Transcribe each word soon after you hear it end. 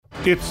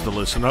It's the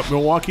Listen Up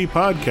Milwaukee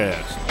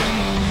podcast.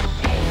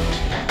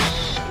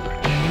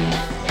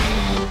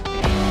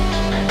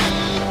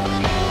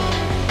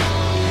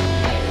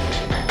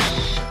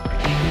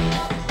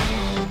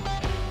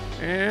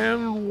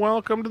 And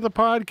welcome to the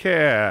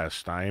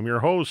podcast. I am your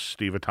host,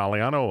 Steve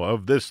Italiano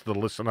of the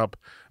Listen Up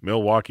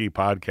Milwaukee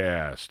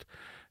podcast.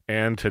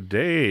 And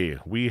today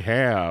we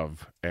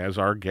have as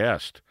our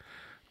guest,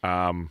 we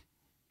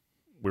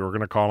were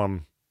going to call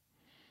him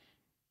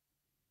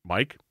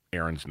Mike,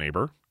 Aaron's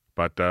neighbor,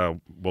 but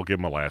we'll give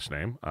him a last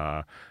name.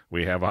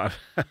 We have on,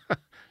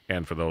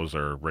 and for those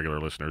our regular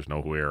listeners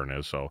know who Aaron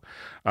is. So,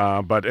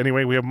 but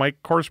anyway, we have Mike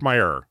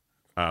Korsmeyer,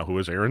 who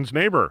is Aaron's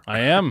neighbor. I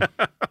am.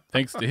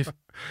 Thanks, Steve.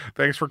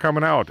 Thanks for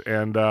coming out.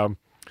 And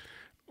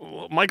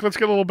Mike, let's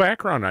get a little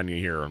background on you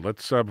here.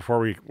 Let's before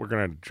we're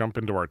going to jump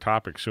into our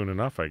topic soon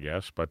enough, I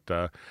guess. But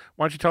why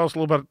don't you tell us a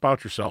little bit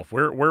about yourself?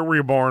 Where were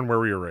you born? Where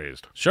were you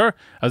raised? Sure.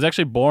 I was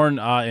actually born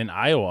in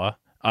Iowa,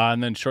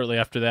 and then shortly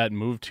after that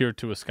moved here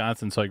to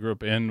Wisconsin. So I grew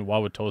up in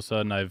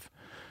Wauwatosa, and I've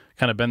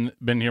kind of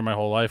been here my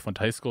whole life. Went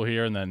to high school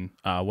here, and then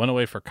went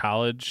away for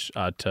college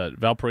to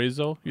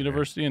Valparaiso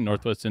University in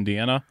Northwest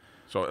Indiana.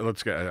 So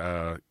let's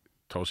get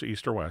Tosa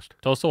East or West?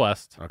 Tosa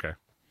West. Okay.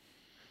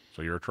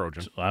 So you're a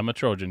Trojan. I'm a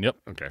Trojan, yep.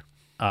 Okay.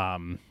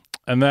 And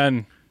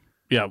then,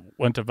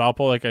 went to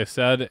Valpo, like I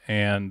said,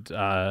 and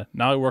now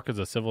I work as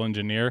a civil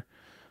engineer,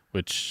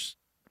 which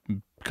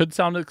could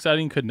sound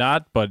exciting, could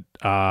not, but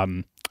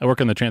I work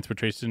in the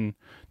transportation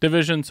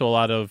division, so a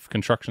lot of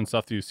construction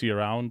stuff that you see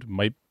around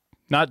might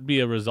not be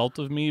a result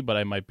of me, but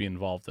I might be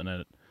involved in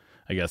it,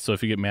 I guess. So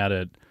if you get mad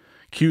at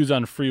queues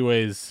on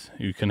freeways,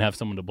 you can have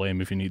someone to blame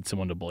if you need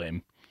someone to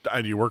blame.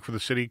 Do you work for the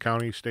city,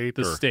 county, state?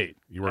 The state.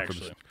 You work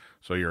actually. for the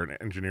so you're an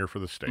engineer for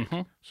the state.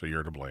 Mm-hmm. So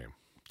you're to blame.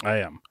 I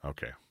am.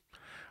 Okay.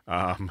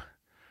 How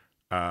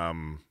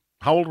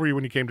old were you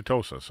when you came to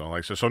Tosa? So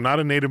like I said, so not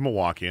a native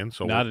Milwaukeean.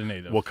 So Not a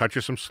native. We'll cut you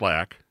some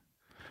slack.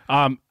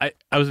 I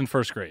was in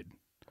first grade.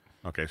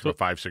 Okay, so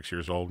 5-6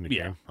 years old, and you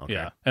Yeah. came. Okay.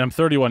 Yeah. And I'm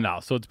 31 now,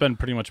 so it's been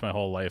pretty much my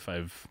whole life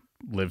I've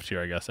lived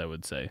here, I guess I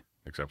would say.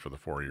 Except for the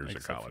 4 years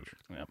of college.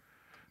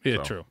 Yeah,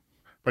 So- true.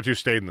 But you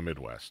stayed in the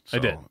Midwest. So I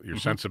did. Your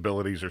Mhm.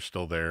 sensibilities are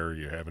still there.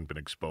 You haven't been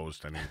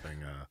exposed to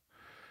anything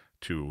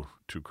too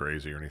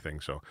crazy or anything.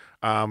 So,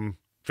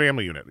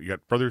 family unit. You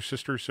got brothers,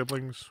 sisters,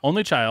 siblings?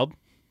 Only child,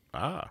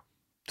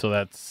 So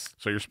that's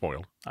you're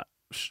spoiled.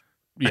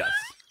 yes.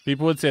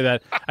 People would say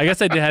that. I guess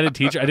had a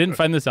teacher. I didn't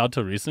find this out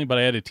till recently, but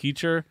I had a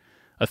teacher,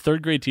 a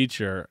third grade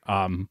teacher.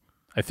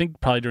 I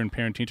think probably during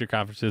parent teacher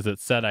conferences that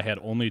said I had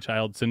only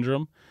child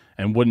syndrome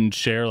and wouldn't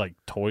share like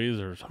toys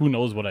or who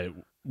knows what I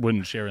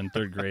wouldn't share in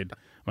third grade.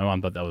 My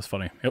mom thought that was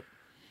funny. Yep.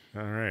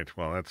 All right.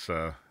 Well,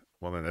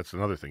 then that's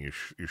another thing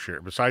you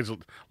share. Besides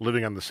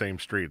living on the same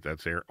street,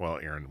 that's Aaron. Well,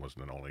 Aaron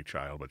wasn't an only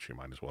child, but she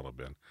might as well have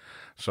been.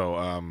 So,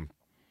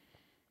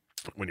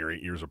 when you're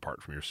 8 years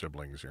apart from your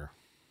siblings, you're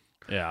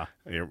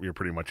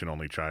pretty much an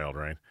only child,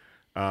 right?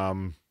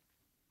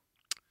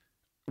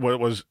 What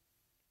was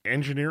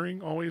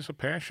engineering always a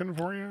passion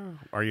for you?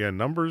 Are you a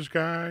numbers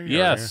guy?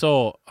 Yeah.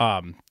 So,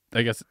 I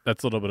guess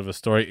that's a little bit of a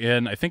story.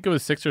 In I think it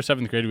was 6th or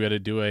 7th grade, we had to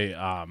do a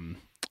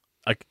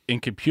like in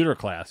computer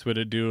class, we had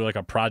to do like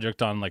a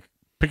project on like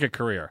pick a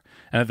career.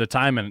 And at the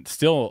time, and it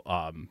still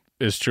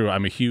is true,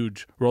 I'm a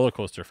huge roller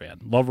coaster fan.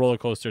 Love roller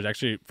coasters.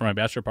 Actually, for my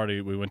bachelor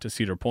party, we went to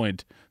Cedar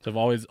Point, so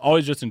I've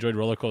always just enjoyed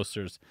roller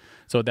coasters.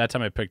 So at that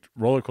time, I picked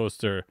roller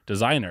coaster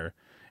designer,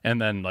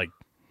 and then like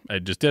I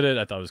just did it.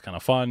 I thought it was kind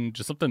of fun,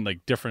 just something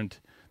like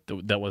different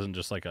that wasn't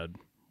just like a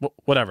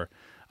whatever.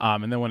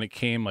 And then when it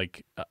came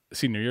like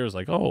senior year, I was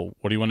like, oh,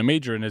 what do you want to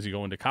major in as you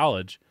go into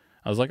college?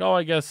 I was like, oh,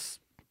 I guess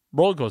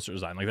roller coaster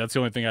design. Like that's the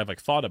only thing I've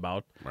like thought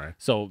about. Right.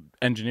 So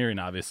engineering,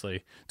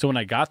 obviously. So when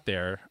I got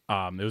there,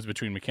 it was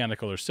between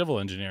mechanical or civil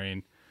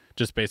engineering,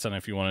 just based on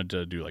if you wanted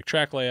to do like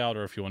track layout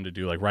or if you wanted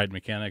to do like ride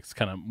mechanics,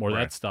 kind of more of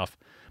that stuff.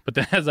 But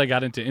then as I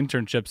got into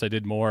internships, I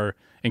did more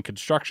in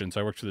construction. So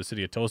I worked for the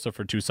city of Tosa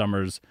for 2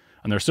 summers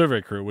on their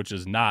survey crew, which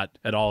is not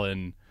at all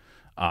in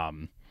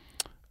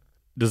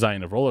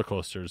design of roller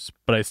coasters,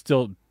 but I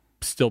still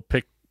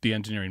picked the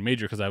engineering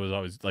major because I was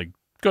always like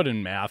good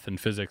in math and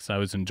physics. I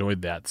always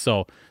enjoyed that.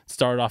 So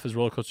started off as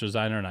roller coaster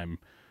designer, and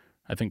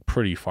I think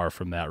pretty far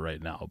from that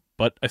right now.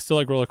 But I still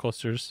like roller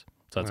coasters,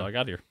 so that's how I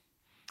got here.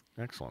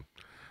 Excellent.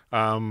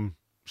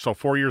 So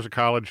 4 years of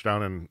college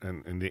down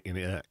in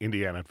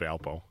Indiana at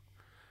Valpo.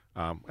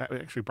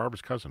 Actually,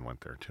 Barbara's cousin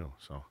went there too.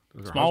 So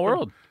Small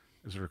world.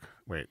 Is there?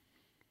 Wait,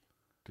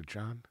 did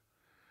John?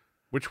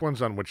 Which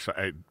one's on which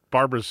side?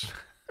 Barbara's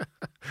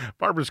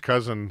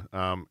cousin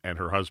and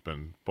her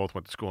husband both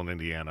went to school in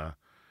Indiana.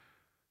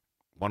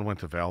 One went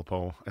to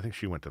Valpo. I think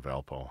she went to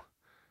Valpo.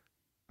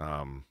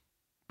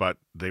 But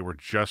they were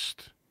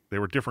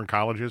different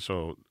colleges,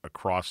 so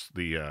across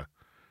the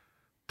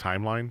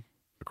timeline,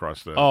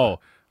 across the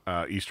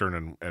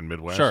Eastern and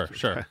Midwest.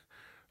 Sure.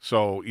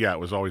 So, yeah, it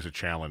was always a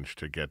challenge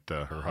to get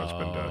her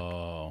husband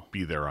to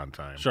be there on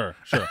time. Sure.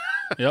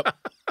 Yep.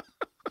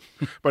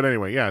 But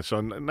anyway, yeah, so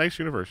nice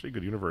university,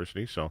 good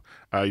university. So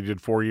you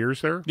did 4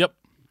 years there? Yep.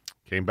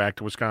 Came back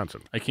to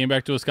Wisconsin. I came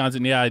back to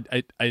Wisconsin. Yeah,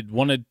 I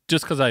wanted,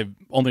 just because I'm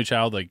only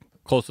child, like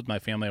close with my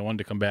family, I wanted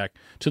to come back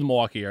to the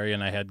Milwaukee area,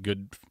 and I had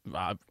good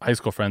high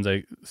school friends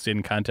I stayed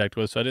in contact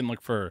with. So I didn't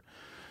look for.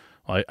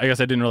 Well, I guess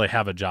I didn't really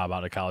have a job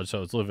out of college, so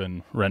I was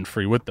living rent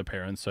free with the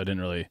parents. So I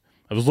didn't really.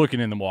 I was looking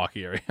in the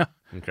Milwaukee area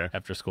Okay.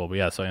 after school, but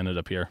yeah, so I ended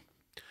up here.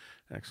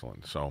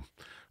 Excellent. So,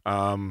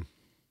 how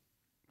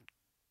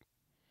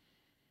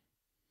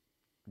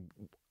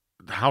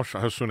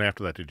soon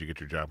after that did you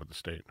get your job at the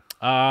state?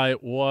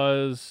 It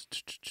was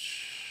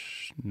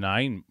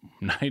 9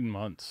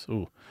 months.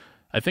 Ooh,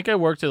 I think I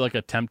worked at like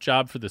a temp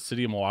job for the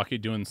city of Milwaukee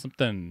doing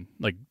something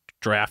like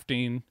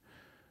drafting,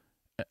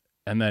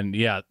 and then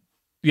yep.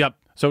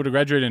 So I would have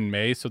graduated in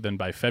May. So then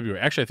by February,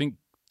 actually, I think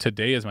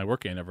today is my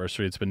work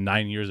anniversary. It's been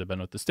 9 years I've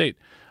been with the state.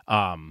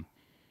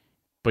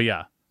 But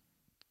yeah,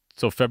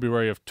 so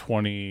February of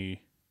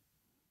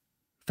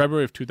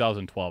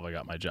 2012, I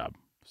got my job.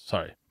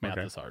 Sorry, math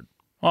is hard.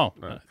 Oh,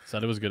 I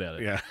said I was good at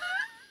it. Yeah.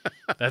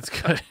 That's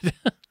good.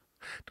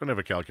 Don't have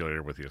a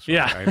calculator with you. So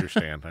Yeah. I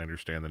understand. I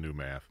understand the new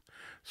math.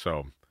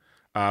 So,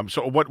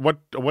 so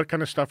what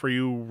kind of stuff are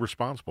you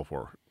responsible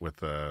for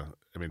with,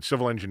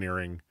 civil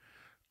engineering?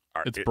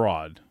 It's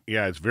broad.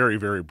 Yeah, it's very,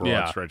 very broad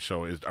Yeah. stretch.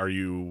 So are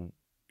you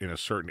in a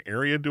certain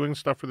area doing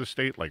stuff for the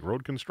state, like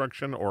road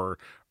construction, or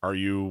are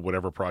you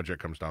whatever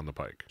project comes down the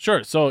pike?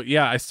 Sure. So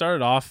yeah, I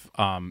started off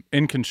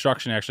in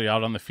construction, actually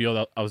out on the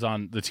field. I was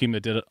on the team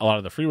that did a lot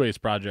of the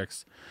freeways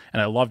projects, and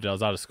I loved it. I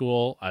was out of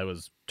school. I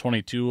was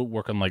 22,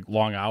 working like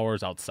long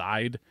hours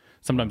outside,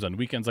 sometimes on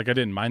weekends. Like I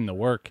didn't mind the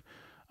work.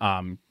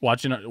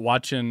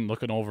 Watching,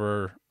 looking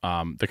over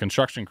the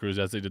construction crews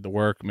as they did the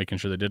work, making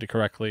sure they did it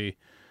correctly,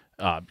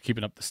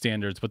 keeping up the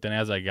standards. But then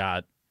as I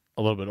got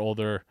a little bit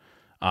older,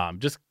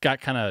 just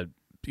got kind of,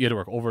 you had to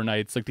work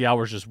overnights. Like the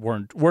hours just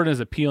weren't as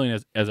appealing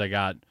as I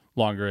got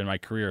longer in my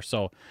career.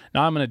 So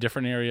now I'm in a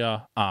different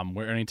area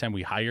where anytime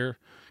we hire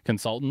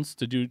consultants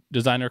to do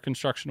design or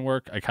construction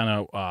work, I kind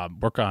of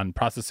work on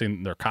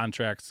processing their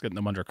contracts, getting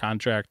them under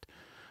contract,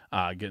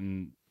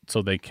 getting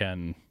so they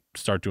can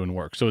start doing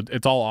work. So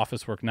it's all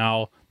office work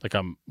now. Like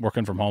I'm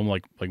working from home,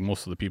 like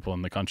most of the people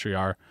in the country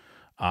are.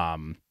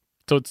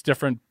 So it's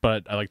different,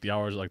 but I like the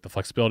hours, I like the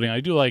flexibility. And I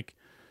do like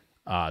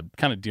kind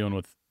of dealing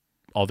with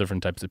all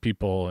different types of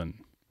people,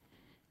 and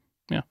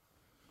yeah.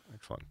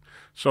 Excellent.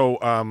 So,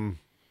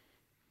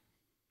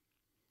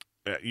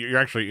 you're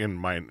actually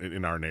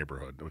in our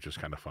neighborhood, which is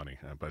kind of funny.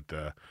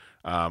 So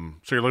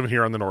you're living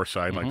here on the north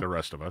side, like the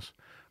rest of us.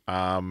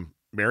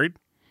 Married?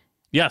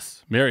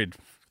 Yes, married.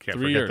 Can't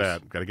 3 forget years.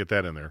 that. Got to get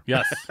that in there.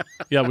 Yes.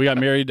 Yeah, we got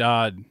married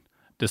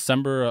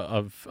December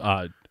of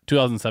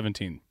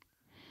 2017.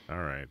 All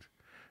right.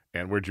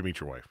 And where'd you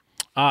meet your wife?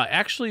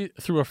 Actually,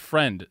 through a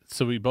friend.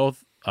 So we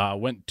both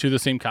went to the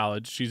same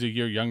college. She's a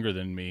year younger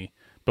than me,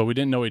 but we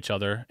didn't know each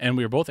other. And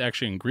we were both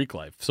actually in Greek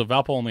life. So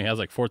Valpo only has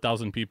like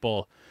 4,000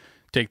 people.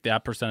 Take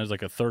that percentage,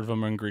 like a third of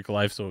them are in Greek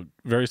life. So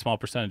very small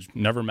percentage,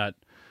 never met,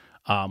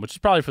 which is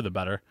probably for the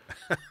better.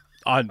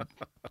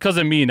 Because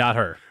of me, not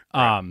her.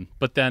 Right.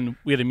 But then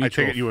we had a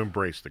mutual. I take it you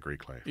embraced the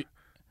Greek life.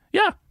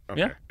 Yeah.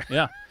 Okay.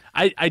 Yeah.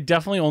 I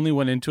definitely only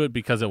went into it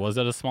because it was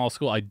at a small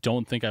school. I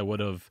don't think I would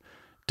have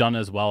done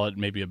as well at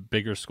maybe a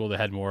bigger school that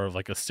had more of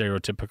like a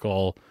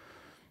stereotypical.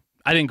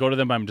 I didn't go to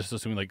them, but I'm just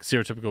assuming like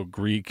stereotypical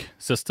Greek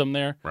system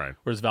there. Right.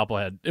 Whereas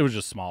Valpo it was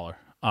just smaller.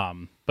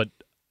 But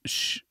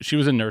she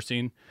was in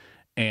nursing,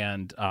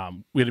 and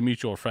we had a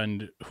mutual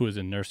friend who was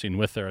in nursing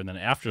with her. And then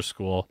after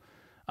school,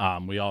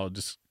 we all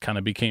just kind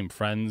of became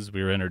friends.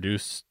 We were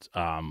introduced.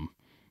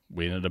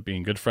 We ended up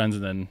being good friends,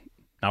 and then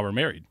now we're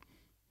married.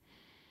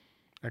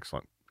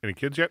 Excellent. Any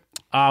kids yet?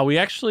 We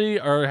actually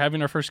are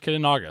having our first kid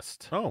in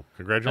August. Oh,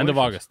 congratulations. End of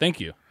August.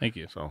 Thank you.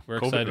 So we're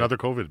excited. Another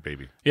COVID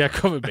baby. Yeah,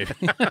 COVID baby.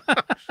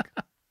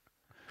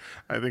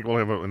 I think we'll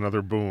have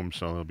another boom,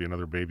 so there'll be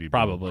another baby boom,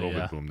 Probably, COVID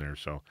yeah. boom there.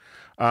 So,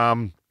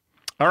 all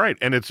right,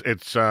 and it's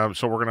so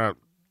we're gonna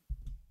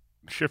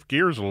shift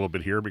gears a little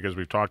bit here because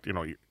we've talked.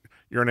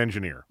 You're an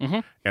engineer,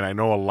 and I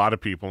know a lot of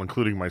people,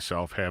 including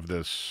myself, have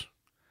this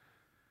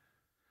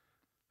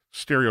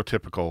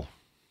stereotypical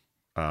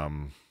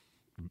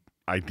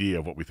idea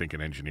of what we think an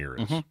engineer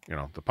is.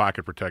 The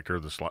pocket protector,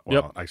 the slide.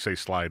 Well, Yep. I say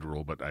slide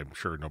rule, but I'm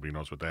sure nobody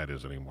knows what that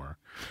is anymore.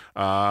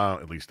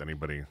 At least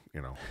anybody,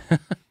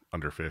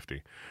 under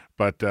 50.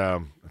 But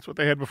that's what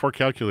they had before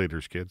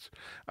calculators, kids.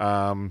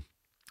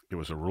 It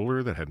was a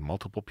ruler that had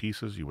multiple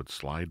pieces. You would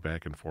slide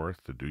back and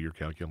forth to do your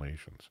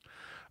calculations.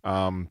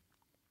 And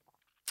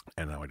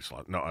now I just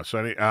lost. No,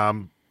 so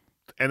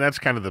and that's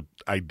kind of the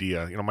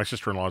idea. My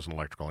sister-in-law is an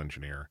electrical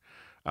engineer.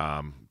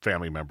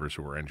 Family members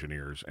who were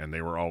engineers, and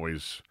they were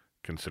always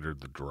considered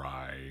the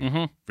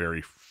dry,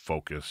 very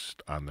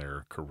focused on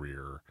their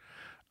career.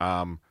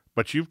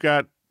 But you've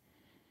got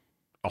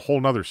a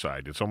whole nother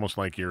side. It's almost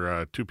like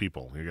you're two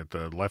people. You got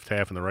the left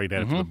half and the right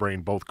half of the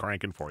brain both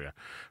cranking for you.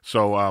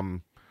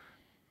 So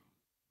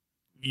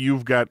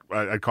you've got,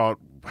 I call it,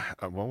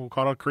 we'll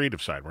call it a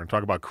creative side. We're going to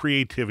talk about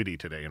creativity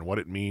today and what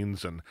it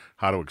means and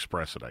how to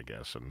express it, I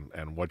guess,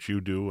 and what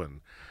you do.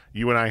 And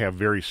you and I have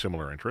very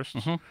similar interests.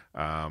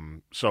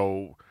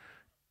 So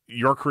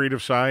your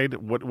creative side,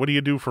 what do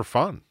you do for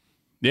fun?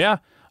 Yeah.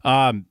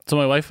 So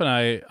my wife and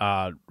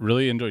I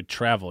really enjoyed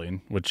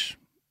traveling, which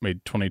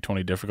made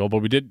 2020 difficult, but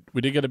we did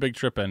get a big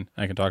trip in.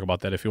 I can talk about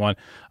that if you want.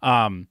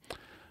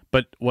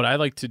 But what I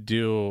like to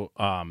do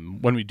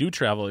when we do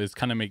travel is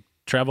kind of make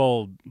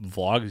travel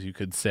vlogs, you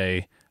could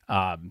say.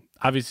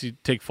 Obviously,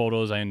 take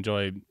photos. I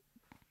enjoy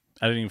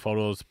editing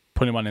photos,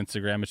 putting them on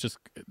Instagram.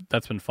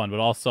 That's been fun. But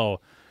also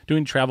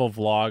doing travel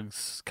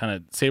vlogs, kind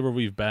of say where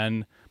we've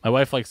been. My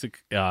wife likes it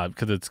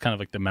because it's kind of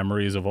like the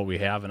memories of what we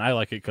have, and I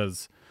like it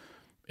because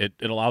it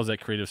allows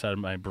that creative side of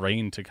my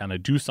brain to kind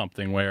of do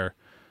something where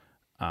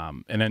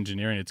in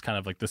engineering, it's kind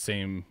of like the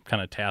same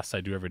kind of tasks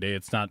I do every day.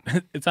 It's not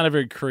a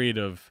very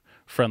creative,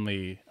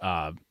 friendly,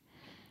 not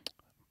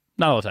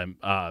all the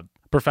time,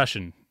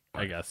 profession,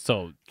 I guess.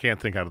 So Can't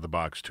think out of the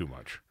box too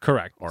much.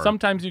 correct.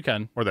 Sometimes you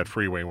can. Or that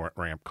freeway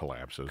ramp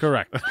collapses.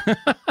 Correct.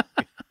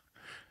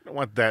 Don't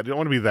want that. Don't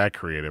want to be that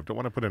creative. Don't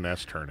want to put an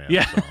S turn in.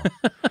 Yeah. So,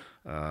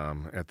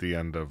 at the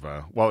end of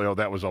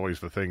that was always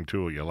the thing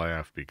too. You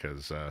laugh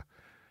because,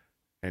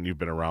 and you've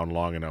been around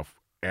long enough.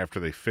 After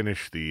they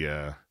finished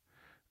the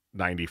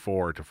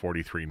 94 to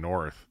 43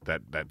 north,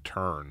 that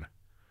turn,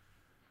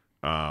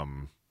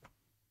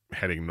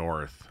 heading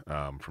north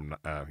from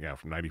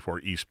 94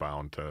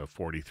 eastbound to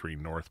 43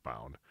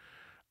 northbound.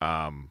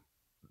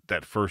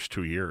 That first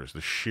 2 years,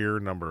 the sheer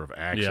number of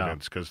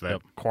accidents because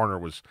that corner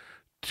was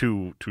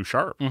too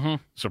sharp. Mm-hmm.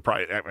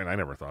 Surprise! I mean, I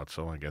never thought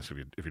so. I guess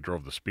if you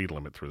drove the speed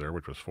limit through there,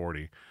 which was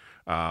 40,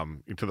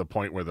 to the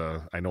point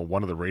where I know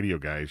one of the radio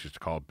guys used to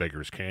call it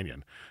Beggar's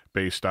Canyon,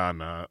 based on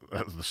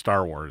the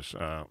Star Wars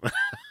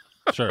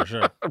Sure.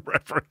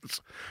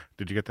 reference.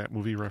 Did you get that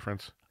movie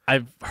reference?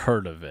 I've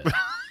heard of it.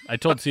 I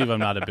told Steve I'm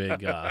not a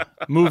big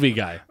movie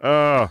guy.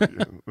 Oh,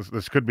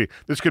 this could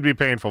be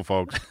painful,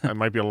 folks. There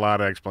might be a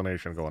lot of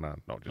explanation going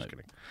on. No, just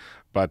kidding.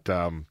 But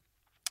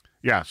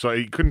yeah, so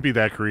it couldn't be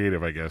that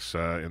creative, I guess.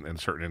 In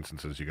certain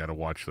instances, you got to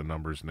watch the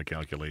numbers and the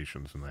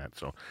calculations and that.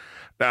 So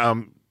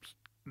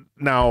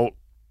now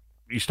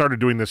you started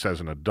doing this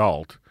as an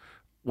adult.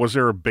 Was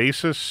there a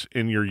basis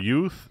in your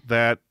youth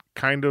that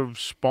kind of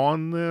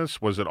spawned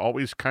this? Was it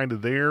always kind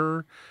of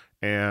there?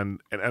 And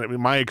I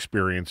mean, my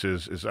experience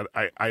is that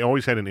I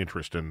always had an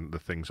interest in the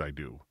things I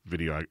do: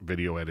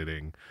 video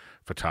editing,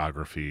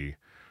 photography,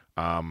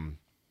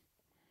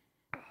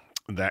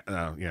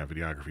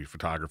 videography,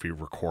 photography,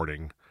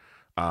 recording.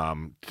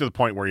 To the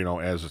point where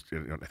I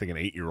think an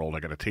 8-year-old, I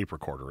got a tape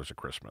recorder as a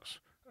Christmas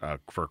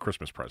for a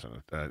Christmas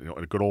present.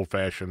 A good old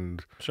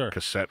fashioned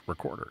cassette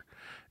recorder,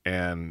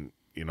 and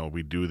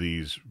we do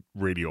these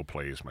radio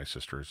plays, my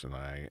sisters and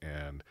I,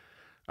 and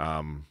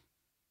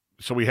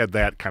so we had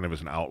that kind of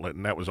as an outlet,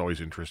 and that was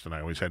always interesting. I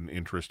always had an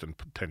interest in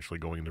potentially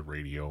going into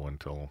radio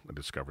until I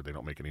discovered they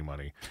don't make any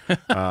money.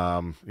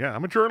 I'm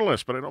a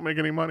journalist, but I don't make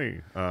any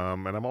money,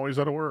 and I'm always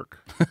out of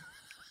work.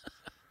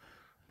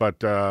 But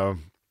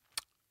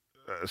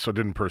so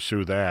didn't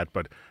pursue that.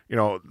 But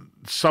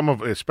some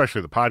of,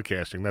 especially the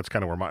podcasting, that's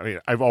kind of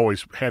where I've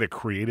always had a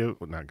creative.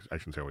 I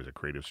shouldn't say always a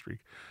creative streak,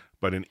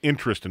 but an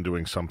interest in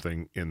doing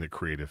something in the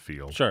creative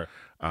field. Sure.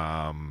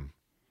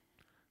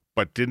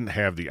 But didn't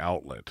have the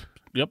outlet.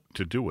 Yep.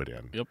 To do it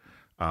in. Yep.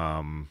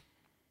 And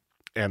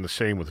the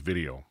same with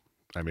video.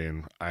 I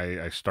mean,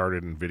 I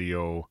started in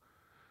video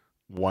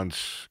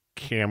once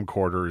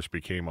camcorders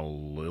became a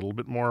little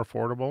bit more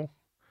affordable,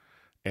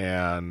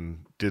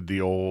 and did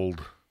the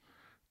old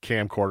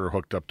camcorder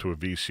hooked up to a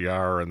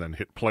VCR and then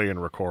hit play and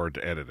record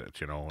to edit it.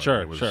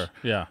 Sure.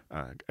 Yeah.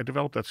 I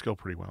developed that skill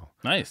pretty well.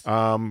 Nice.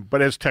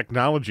 But as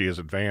technology has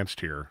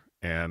advanced here,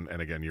 and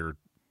again, you're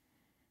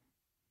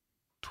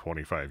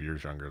 25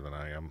 years younger than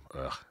I am.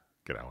 Ugh,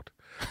 get out.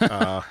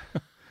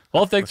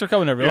 Well, thanks for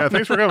coming, everyone. Yeah,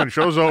 thanks for coming.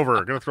 Show's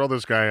over. Gonna throw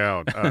this guy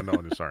out. No,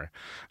 I'm sorry.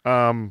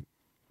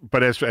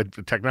 But as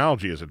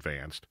technology has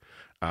advanced,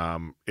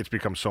 it's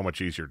become so much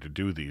easier to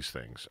do these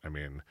things. I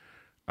mean,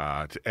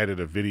 to edit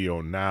a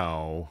video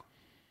now,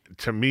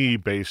 to me,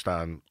 based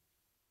on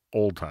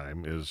old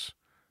time, is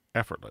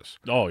effortless.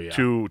 Oh yeah.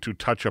 To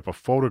touch up a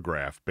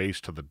photograph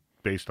based on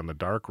the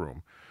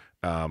darkroom,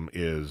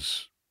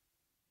 is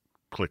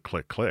click,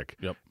 click, click.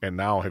 Yep. And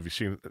now, are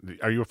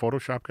you a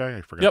Photoshop guy?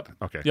 I forgot. Yep.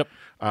 Okay. Yep.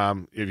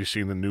 Have you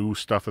seen the new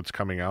stuff that's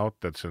coming out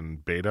that's in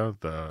beta,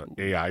 the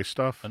AI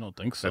stuff? I don't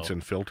think so. That's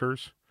in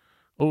filters?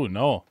 Oh,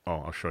 no.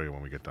 Oh, I'll show you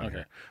when we get done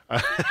Okay.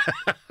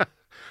 here.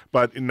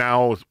 But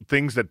now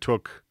things that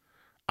took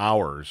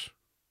hours,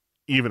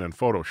 even in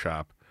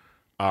Photoshop,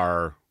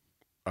 are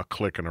a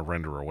click and a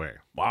render away.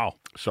 Wow.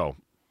 So,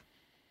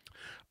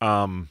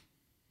 and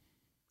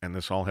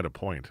this all had a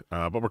point.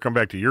 But we'll come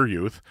back to your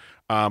youth.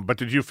 But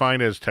did you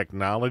find as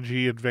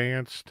technology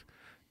advanced,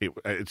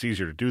 it's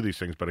easier to do these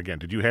things? But again,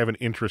 did you have an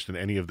interest in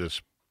any of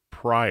this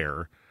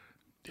prior?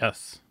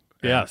 Yes.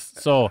 Yes.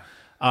 So,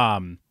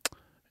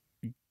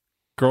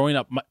 growing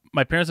up,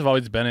 my parents have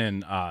always been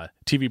in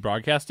TV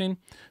broadcasting.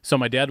 So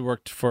my dad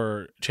worked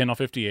for Channel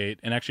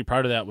 58, and actually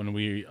prior to that, when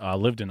we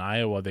lived in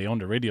Iowa, they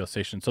owned a radio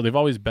station. So they've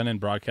always been in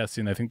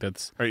broadcasting. I think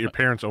that's... Your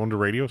parents owned a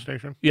radio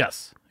station?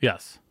 Yes.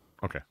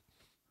 Okay.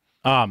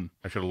 I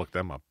I should have looked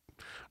them up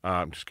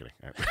I'm just kidding.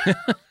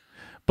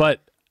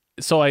 But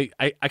so I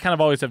kind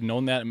of always have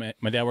known that.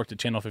 My dad worked at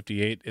Channel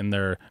 58 in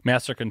their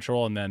master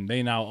control, and then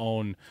they now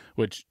own,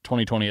 which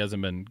 2020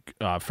 hasn't been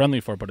friendly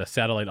for, but a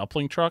satellite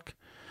uplink truck.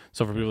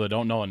 So for people that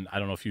don't know, and I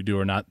don't know if you do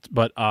or not,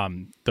 but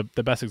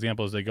the best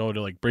example is they go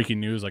to like breaking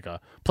news, like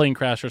a plane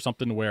crash or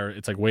something, where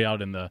it's like way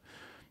out in the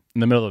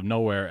middle of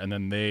nowhere, and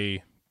then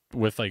they,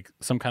 with like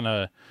some kind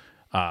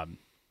of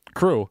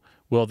crew,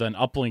 will then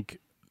uplink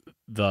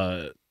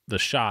the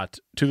shot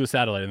to the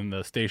satellite, and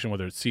the station,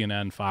 whether it's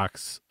CNN,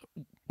 Fox,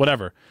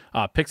 whatever,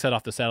 picks that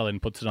off the satellite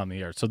and puts it on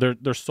the air. So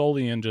they're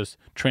solely in just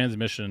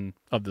transmission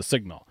of the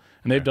signal.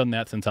 And they've done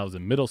that since I was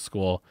in middle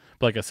school.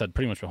 But like I said,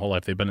 pretty much my whole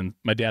life,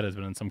 my dad has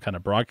been in some kind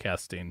of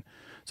broadcasting.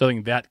 So I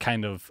think that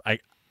kind of, I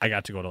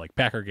got to go to like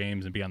Packer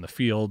games and be on the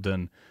field.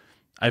 And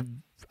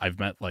I've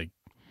met like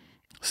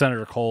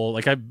Senator Cole.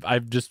 Like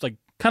I've just like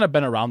kind of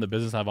been around the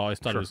business. I've always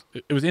thought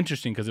it was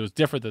interesting because it was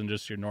different than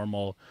just your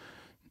normal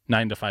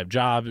 9-to-5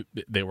 job.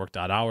 They worked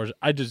odd hours.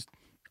 I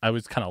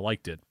always kind of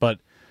liked it.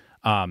 But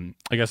I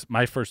guess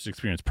my first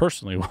experience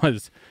personally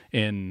was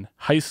in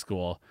high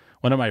school.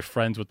 One of my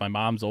friends with my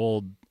mom's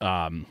old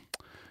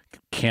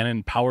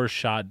Canon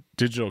PowerShot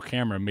digital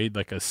camera made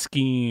like a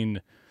skiing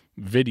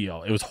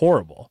video. It was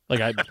horrible.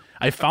 Like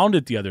I found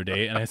it the other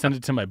day and I sent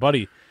it to my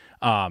buddy.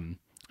 And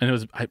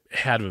I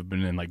had to have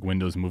been in like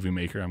Windows Movie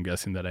Maker. I'm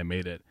guessing that I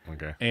made it.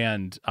 Okay.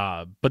 And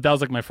but that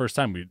was like my first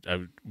time.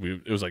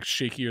 It was like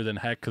shakier than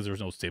heck because there was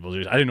no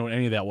stabilization. I didn't know what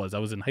any of that was. I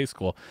was in high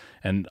school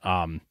and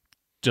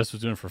just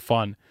was doing it for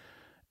fun.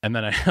 And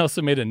then I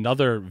also made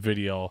another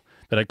video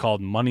that I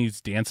called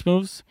Money's Dance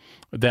Moves.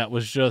 That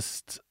was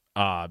just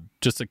a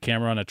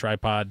camera on a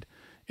tripod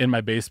in my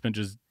basement,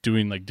 just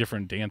doing like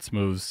different dance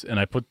moves.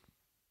 And I put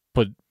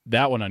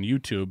that one on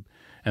YouTube,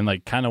 and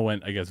like kind of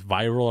went, I guess,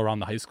 viral around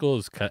the high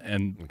school. So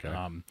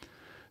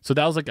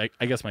that was like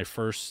I guess my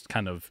first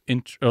kind of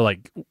or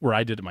like where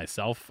I did it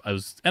myself.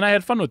 And I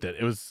had fun with it.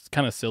 It was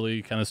kind of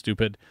silly, kind of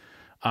stupid.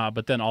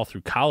 But then all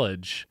through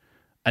college,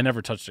 I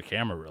never touched a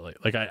camera really.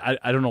 Like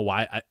I don't know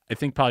why. I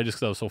think probably just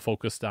because I was so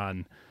focused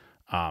on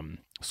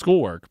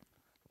schoolwork,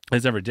 I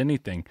just never did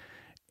anything.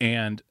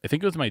 And I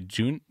think it was I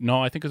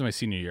think it was my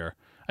senior year.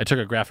 I took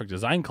a graphic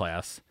design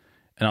class,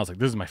 and I was like,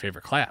 this is my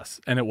favorite class.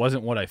 And it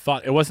wasn't what I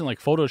thought. It wasn't like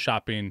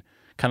photoshopping,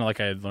 kind of like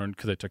I had learned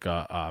because I took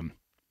a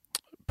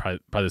probably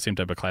the same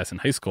type of class in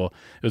high school.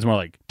 It was more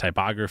like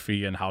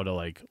typography and how to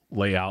like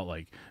lay out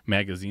like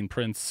magazine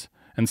prints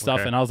and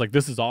stuff. Okay. And I was like,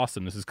 this is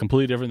awesome. This is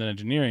completely different than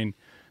engineering.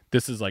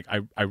 This is like,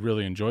 I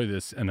really enjoy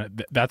this.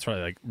 And that's why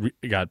I like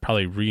got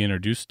probably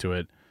reintroduced to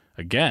it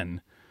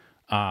again.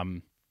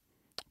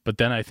 But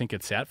then I think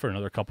it sat for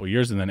another couple of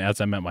years. And then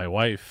as I met my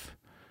wife,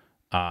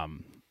 I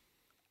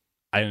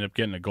ended up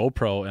getting a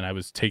GoPro, and I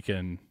was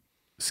taking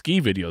ski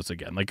videos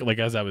again. Like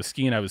as I was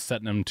skiing, I was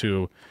setting them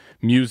to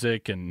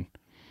music. And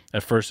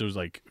at first it was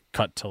like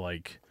cut to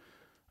like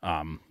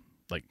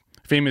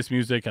famous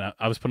music. And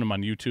I was putting them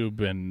on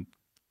YouTube, and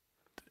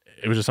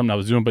it was just something I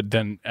was doing. But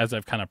then as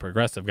I've kind of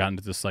progressed, I've gotten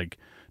to this like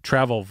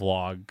travel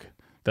vlog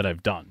that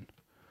I've done.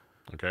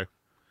 Okay.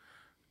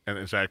 And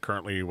is that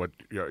currently what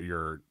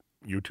your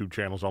YouTube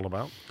channel is all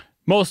about?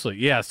 Mostly,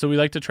 yeah. So we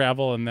like to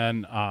travel, and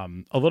then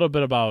a little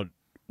bit about,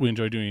 we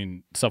enjoy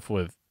doing stuff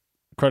with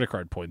credit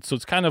card points. So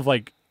it's kind of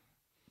like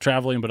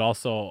traveling, but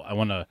also I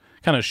want to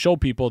kind of show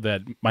people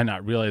that might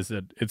not realize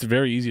that it's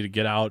very easy to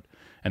get out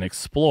and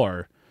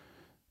explore.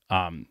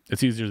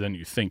 It's easier than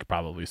you think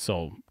probably.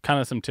 So kind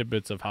of some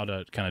tidbits of how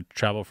to kind of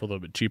travel for a little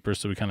bit cheaper.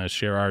 So we kind of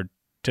share our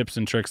tips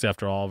and tricks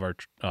after all of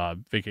our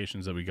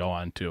vacations that we go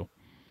on to.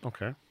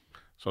 Okay.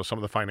 So some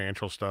of the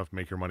financial stuff,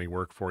 make your money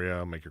work for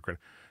you, make your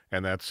credit,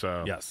 and that's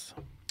Yes.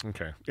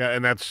 Okay. Yeah,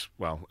 and that's,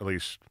 well, at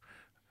least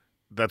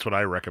that's what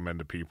I recommend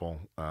to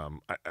people.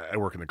 I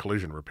work in the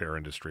collision repair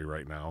industry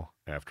right now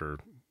after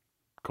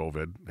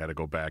COVID. Had to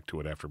go back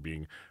to it after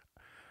being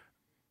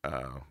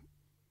I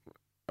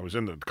was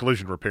in the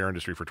collision repair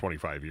industry for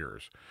 25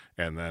 years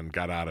and then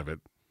got out of it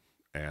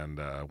and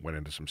went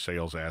into some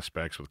sales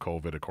aspects with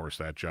COVID. Of course,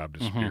 that job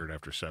disappeared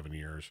after 7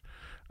 years.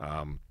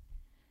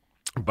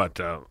 But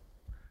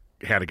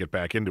had to get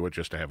back into it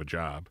just to have a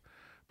job.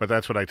 But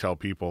that's what I tell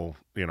people,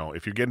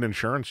 if you get an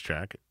insurance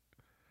check,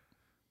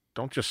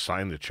 don't just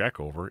sign the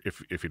check over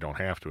if you don't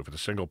have to. If it's a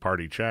single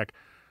party check,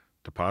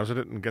 deposit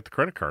it and get the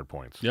credit card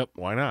points. Yep.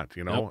 Why not?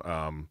 Yep.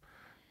 Like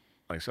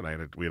I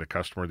said, we had a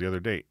customer the other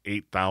day,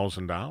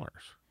 $8,000.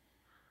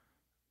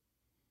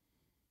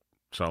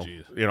 So,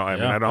 Jeez.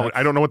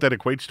 I don't know what that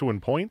equates to in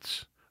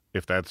points,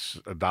 if that's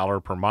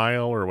 $1 per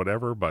mile or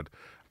whatever, but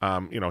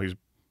he's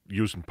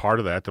using part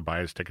of that to buy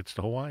his tickets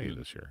to Hawaii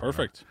this year.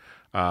 Perfect.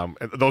 And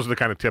those are the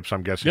kind of tips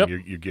I'm guessing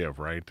Yep. you give,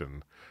 right?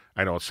 And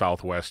I know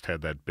Southwest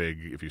had that big,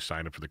 if you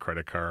sign up for the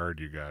credit card,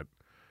 you got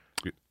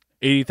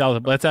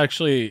 80,000. That's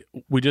actually,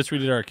 we just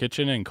redid our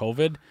kitchen in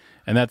COVID,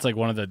 and that's like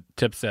one of the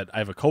tips that I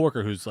have a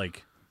coworker who's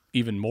like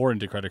even more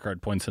into credit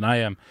card points than I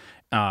am.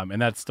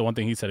 And that's the one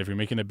thing he said, if you're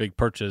making a big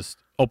purchase,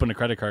 open a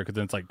credit card, because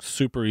then it's like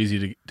super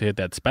easy to hit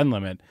that spend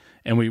limit.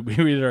 And we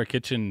redid our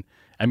kitchen.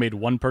 I made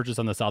one purchase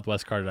on the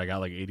Southwest card, and I got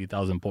like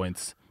 80,000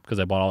 points because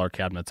I bought all our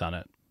cabinets on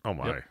it. Oh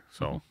my! Yep.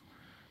 So,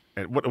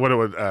 and what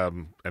would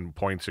and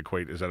points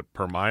equate? Is that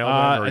per mile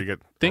then, or you get?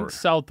 I think or,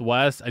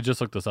 Southwest. I just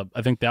looked this up.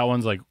 I think that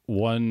one's like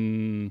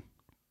one.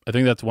 I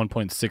think that's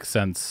 1.6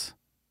 cents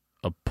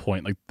a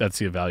point. Like that's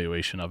the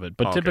evaluation of it.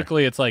 But okay.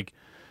 typically it's like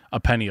a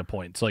penny a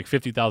point. So like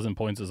 50,000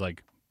 points is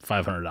like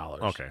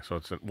 $500. Okay, so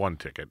it's one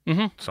ticket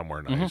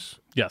somewhere nice,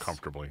 Yes.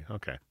 comfortably.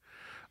 Okay.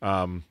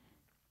 We're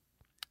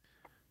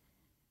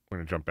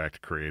gonna jump back to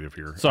creative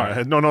here.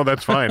 Sorry. No,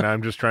 that's fine.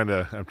 I'm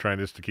trying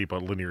just to keep a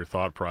linear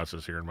thought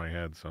process here in my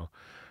head. So,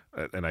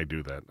 and I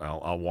do that.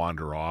 I'll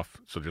wander off.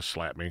 So just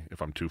slap me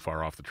if I'm too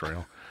far off the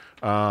trail.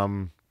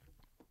 Aaron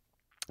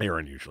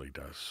usually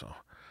does. So,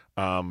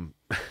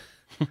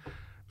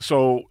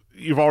 so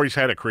you've always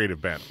had a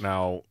creative bent.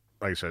 Now,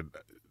 like I said,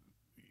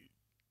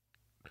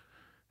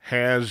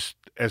 as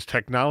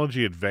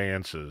technology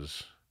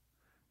advances,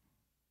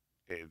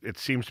 it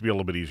seems to be a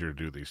little bit easier to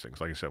do these things.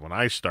 Like I said, when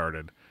I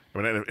started,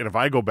 and if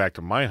I go back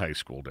to my high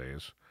school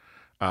days,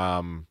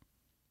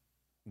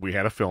 we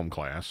had a film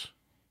class,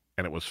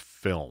 and it was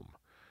film.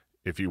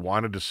 If you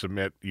wanted to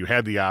submit, you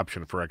had the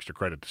option for extra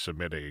credit to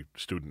submit a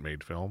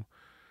student-made film.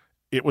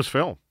 It was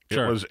film.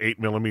 Sure. It was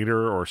 8mm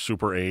or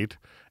Super 8,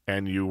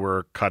 and you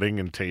were cutting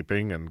and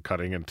taping,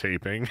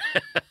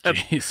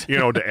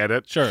 Jeez. to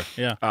edit. Sure.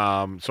 Yeah.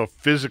 So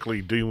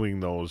physically doing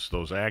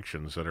those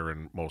actions that are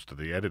in most of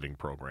the editing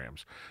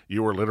programs,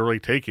 you were literally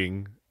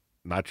taking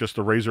not just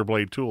a razor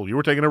blade tool. You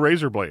were taking a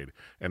razor blade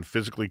and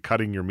physically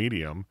cutting your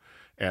medium,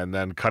 and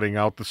then cutting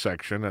out the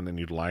section, and then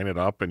you'd line it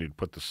up, and you'd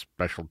put the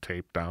special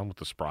tape down with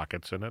the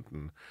sprockets in it,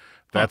 and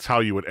that's how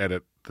you would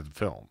edit the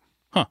film.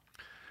 Huh.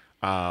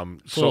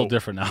 It's a little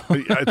different now.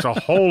 It's a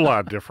whole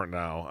lot different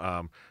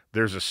now.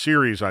 There's a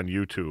series on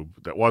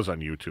YouTube that was on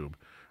YouTube.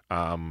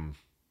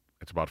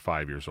 It's about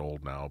 5 years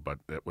old now, but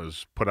it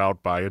was put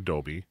out by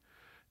Adobe,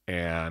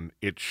 and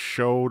it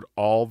showed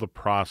all the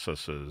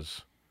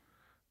processes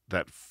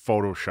that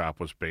Photoshop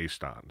was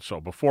based on. So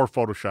before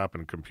Photoshop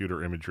and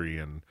computer imagery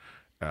and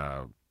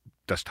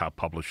desktop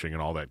publishing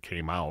and all that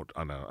came out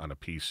on a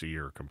PC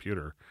or a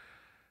computer,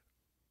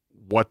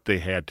 what they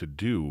had to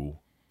do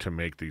to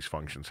make these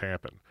functions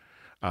happen.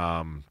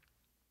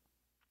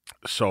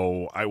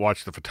 So I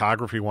watched the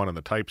photography one and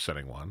the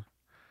typesetting one,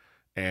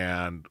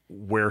 and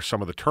where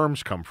some of the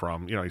terms come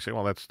from. You say,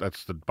 well, that's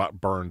the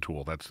burn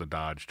tool, that's the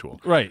dodge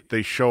tool. Right.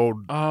 They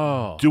showed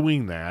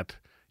doing that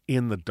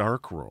in the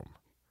darkroom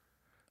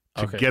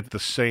to get the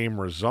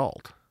same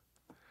result.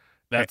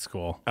 That's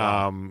cool.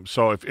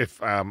 So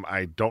if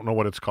I don't know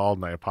what it's called,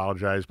 and I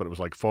apologize, but it was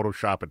like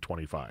Photoshop at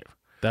 25.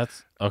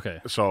 That's okay.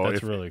 So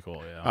that's really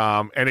cool.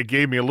 Yeah. And it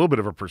gave me a little bit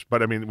of a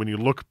but I mean, when you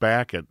look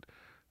back at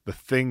the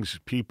things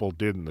people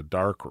did in the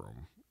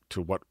darkroom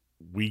to what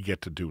we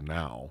get to do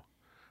now,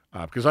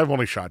 because I've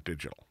only shot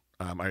digital.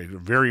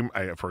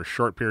 For a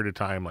short period of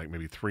time, like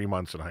maybe 3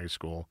 months in high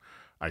school,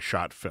 I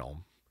shot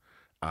film.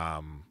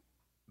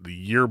 The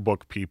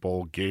yearbook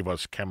people gave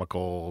us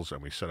chemicals,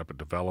 and we set up a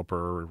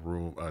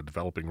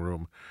developing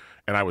room,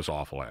 and I was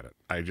awful at it.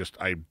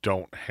 I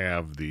don't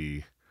have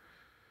the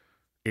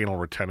anal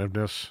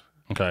retentiveness.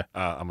 Okay.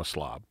 I'm a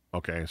slob.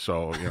 Okay.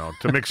 So,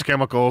 to mix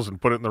chemicals and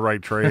put it in the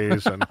right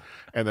trays and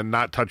then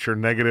not touch your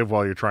negative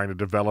while you're trying to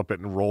develop it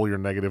and roll your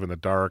negative in the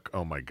dark.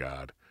 Oh my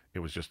God. It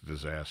was just a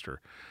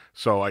disaster.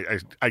 So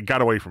I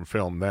got away from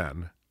film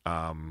then,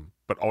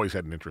 but always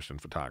had an interest in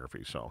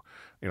photography. So,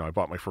 I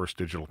bought my first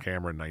digital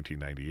camera in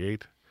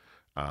 1998.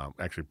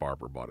 Actually,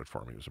 Barbara bought it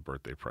for me. It was a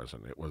birthday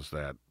present. It was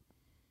that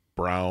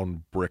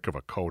brown brick of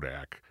a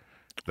Kodak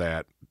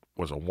that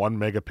was a 1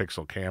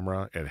 megapixel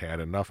camera. It had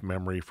enough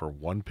memory for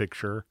one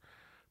picture,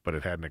 but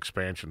it had an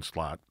expansion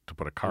slot to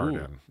put a card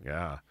in.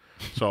 Yeah.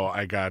 So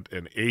I got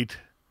an 8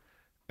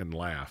 and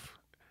laugh.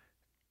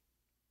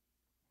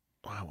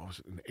 Wow, what was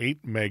it? An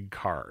 8 meg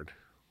card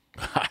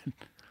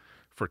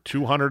for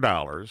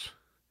 $200,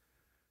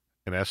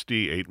 an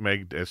 8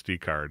 meg SD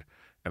card,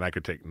 and I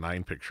could take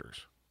 9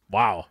 pictures.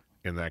 Wow.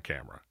 In that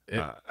camera.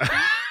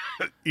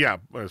 Yeah,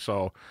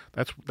 so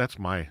that's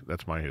my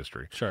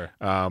history. Sure.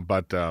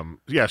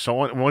 So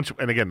once,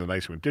 and again, the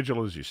nice thing with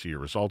digital is you see your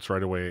results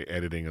right away.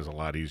 Editing is a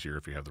lot easier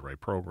if you have the right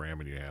program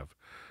and you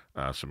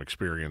have some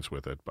experience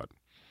with it. But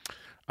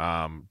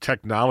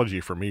technology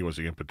for me was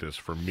the impetus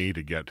for me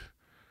to get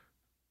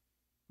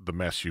the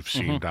mess you've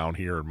seen down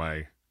here in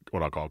my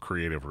what I'll call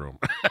creative room.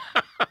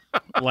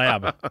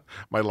 Lab.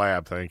 My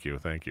lab. Thank you.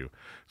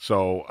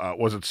 So,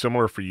 was it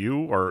similar for you,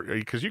 or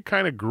because you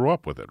kind of grew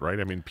up with it, right?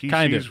 I mean, PCs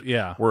kind of,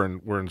 yeah. were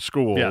in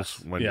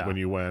schools when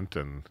you went,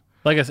 and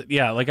like I said,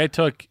 yeah. Like I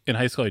took in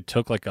high school, I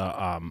took like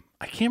a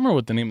I can't remember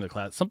what the name of the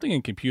class, something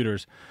in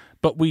computers,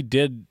 but we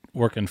did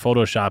work in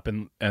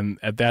Photoshop, and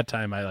at that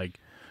time I like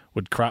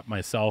would crop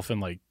myself in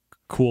like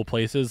cool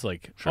places,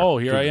 like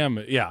here I am,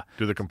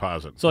 do the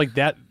composite. So like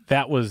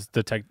that was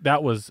the tech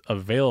that was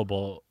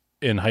available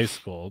in high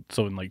school,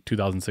 so in like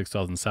 2006,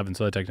 2007,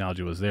 so the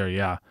technology was there,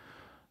 yeah.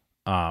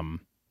 So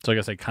I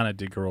guess I kind of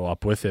did grow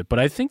up with it, but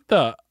I think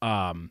the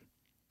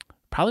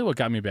probably what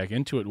got me back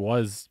into it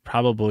was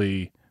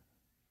probably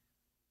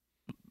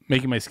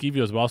making my ski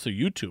videos, but also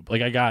YouTube.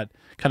 Like I got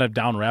kind of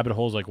down rabbit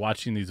holes, like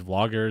watching these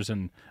vloggers,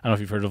 and I don't know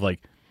if you've heard of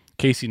like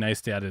Casey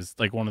Neistat is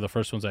like one of the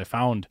first ones I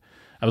found.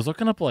 I was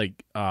looking up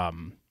like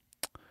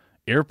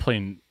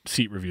airplane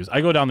seat reviews.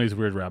 I go down these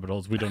weird rabbit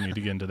holes. We don't need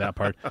to get into that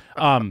part.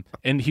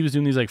 And he was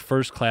doing these like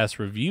first class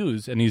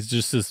reviews, and he's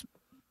just this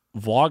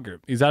vlogger.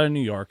 He's out of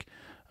New York.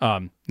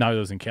 Now he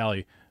lives in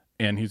Cali,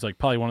 and he's like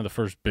probably one of the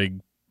first big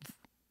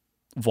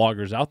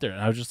vloggers out there. And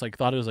I was just like,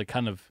 thought it was like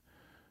kind of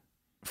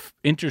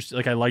interesting.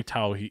 Like I liked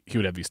how he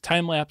would have these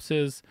time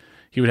lapses.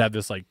 He would have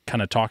this like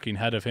kind of talking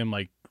head of him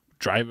like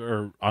drive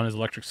or on his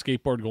electric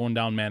skateboard going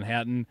down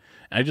Manhattan.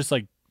 And I just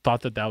like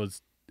thought that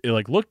was, it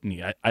like looked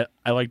neat.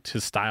 I liked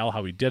his style,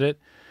 how he did it,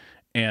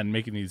 and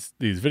making these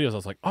videos. I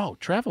was like, oh,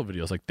 travel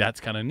videos, like that's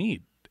kind of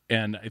neat.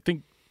 And I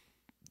think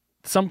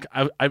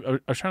I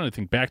was trying to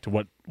think back to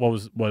what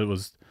was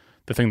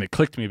the thing that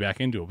clicked me back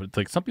into it. But it's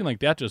like something like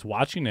that, just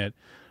watching it,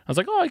 I was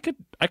like, oh,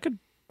 I could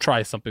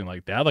try something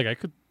like that. Like I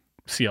could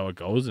see how it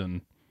goes,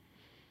 and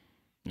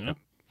you know.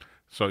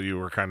 So you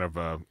were kind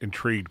of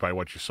intrigued by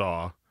what you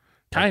saw,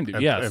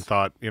 yes, and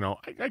thought,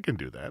 I can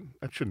do that.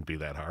 That shouldn't be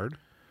that hard.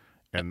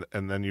 And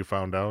then you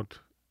found out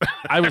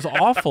I was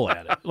awful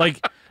at it.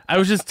 Like I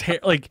was just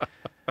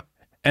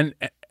and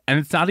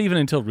it's not even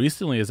until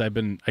recently as I've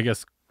been, I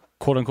guess,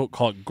 quote unquote,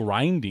 call it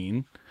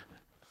grinding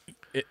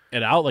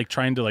it out, like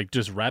trying to like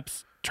just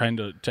reps, trying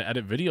to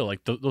edit video.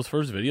 Like those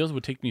first videos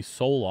would take me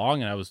so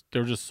long, and they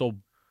were just so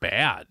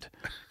bad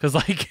because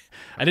like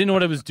I didn't know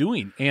what I was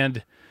doing,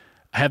 and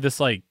I had this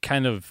like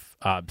kind of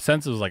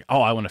sense of like,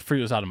 oh, I want to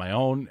figure this out on my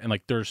own, and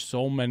like there's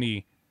so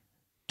many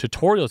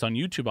tutorials on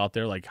YouTube out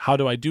there, like how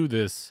do I do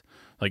this,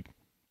 like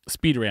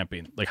speed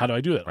ramping, like how do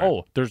I do that? Right.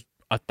 Oh, there's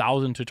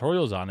 1,000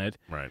 tutorials on it.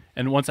 Right.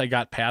 And once I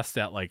got past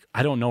that, like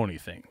I don't know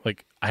anything.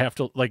 Like I have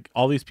to, like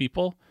all these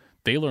people,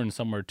 they learn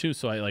somewhere too.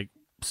 So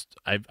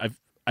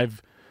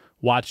I've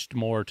watched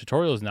more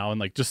tutorials now, and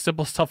like just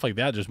simple stuff like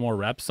that, just more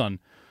reps on,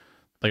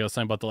 like I was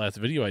saying about the last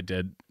video I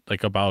did,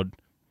 like about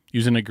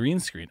using a green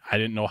screen. I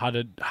didn't know how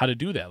to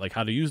do that, like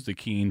how to use the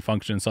keying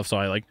function and stuff. So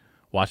I like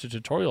watched a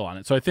tutorial on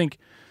it. So I think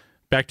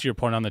back to your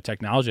point on the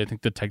technology, I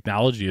think the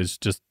technology is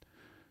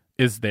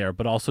there,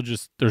 but also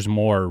just there's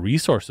more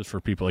resources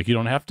for people. Like you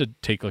don't have to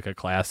take like a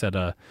class at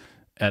a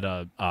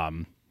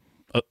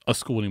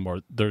school anymore.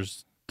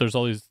 There's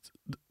all these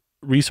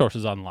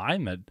resources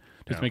online that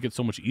just make it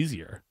so much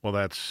easier. Well,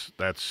 that's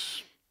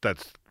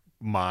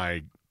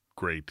my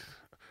great.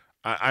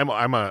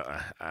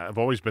 I've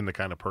always been the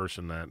kind of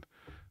person that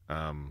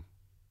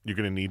you're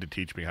going to need to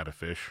teach me how to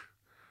fish.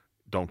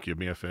 Don't give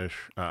me a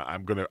fish.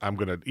 I'm gonna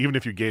even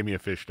if you gave me a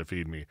fish to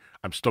feed me,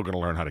 I'm still gonna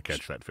learn how to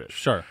catch that fish.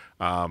 Sure.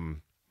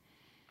 And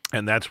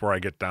that's where I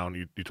get down.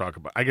 You talk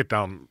about, I get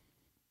down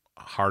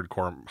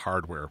hardcore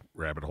hardware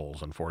rabbit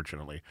holes,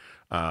 unfortunately,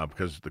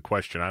 because the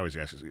question I always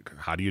ask is,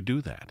 how do you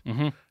do that?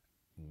 Mm-hmm.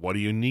 What do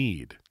you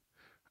need?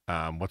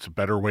 What's a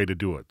better way to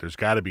do it? There's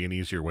got to be an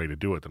easier way to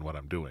do it than what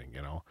I'm doing,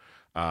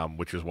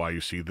 which is why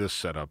you see this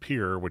setup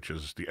here, which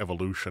is the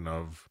evolution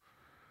of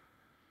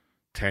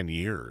 10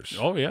 years.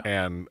 Oh, yeah.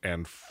 And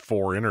 5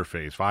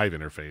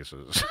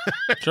 interfaces.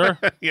 Sure.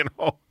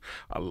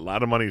 A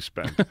lot of money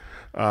spent.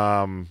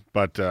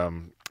 But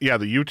the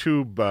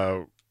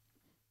YouTube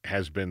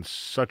has been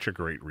such a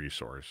great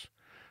resource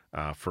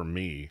for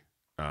me,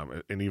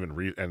 and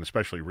even and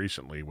especially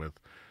recently with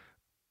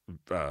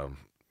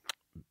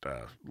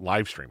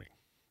live streaming.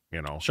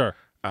 Sure.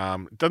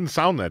 It doesn't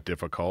sound that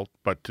difficult,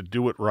 but to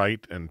do it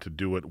right and to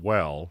do it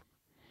well,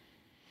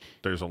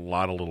 there's a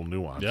lot of little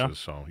nuances,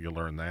 so you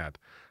learn that.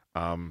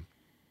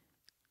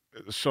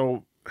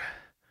 So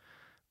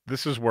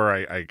this is where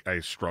I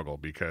struggle,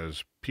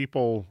 because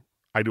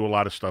I do a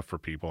lot of stuff for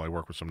people. I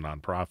work with some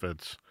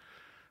nonprofits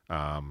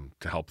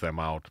to help them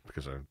out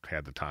because I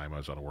had the time. I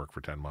was out of work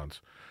for 10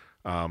 months.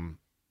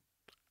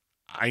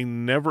 I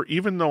never,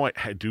 even though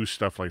I do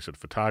stuff like I said,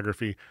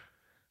 photography,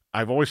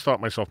 I've always thought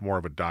myself more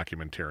of a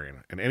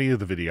documentarian. In any of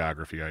the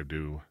videography I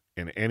do,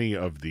 in any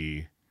of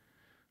the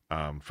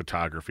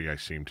photography I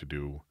seem to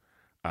do,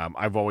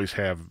 I've always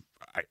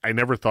I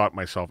never thought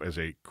myself as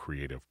a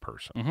creative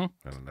person.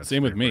 Mm-hmm. And that's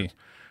same with me.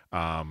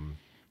 I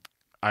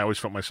always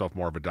felt myself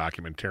more of a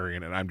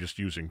documentarian, and I'm just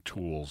using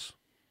tools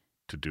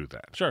to do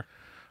that. Sure.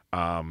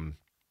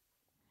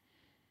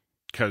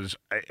 Because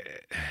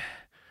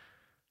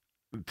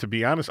to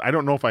be honest, I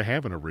don't know if I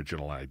have an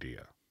original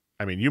idea.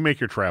 I mean, you make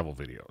your travel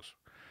videos.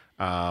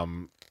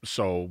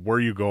 So where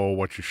you go,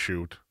 what you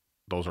shoot,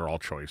 those are all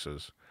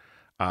choices.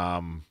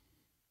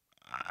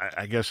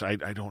 I guess I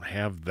don't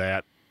have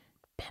that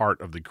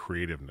part of the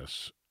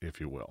creativeness, if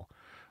you will.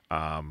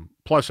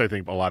 Plus, I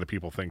think a lot of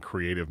people think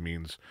creative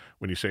means,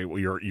 when you say, well,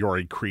 you're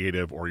a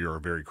creative or you're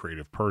a very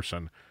creative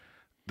person,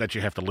 that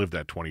you have to live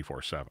that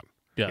 24/7.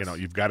 Yes.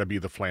 You've got to be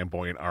the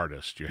flamboyant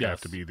artist. You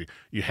Yes.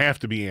 have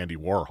to be Andy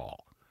Warhol.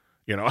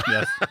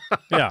 Yes.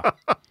 Yeah.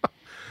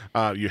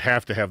 You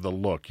have to have the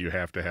look. You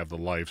have to have the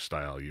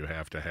lifestyle. You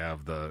have to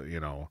have the,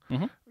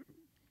 Mm-hmm.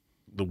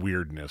 the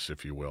weirdness,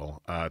 if you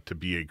will, to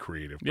be a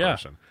creative Yeah.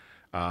 person.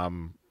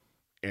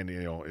 And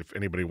if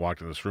anybody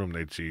walked in this room,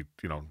 they'd see,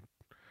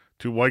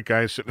 two white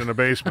guys sitting in a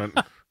basement,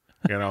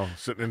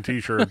 sitting in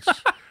t-shirts.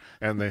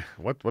 And they,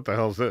 what the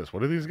hell is this?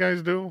 What do these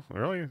guys do?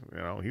 Really?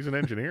 He's an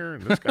engineer,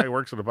 and this guy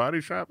works at a body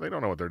shop. They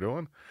don't know what they're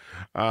doing.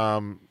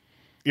 Yeah,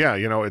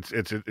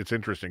 it's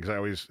interesting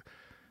because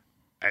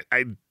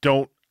I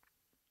don't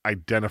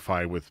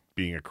identify with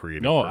being a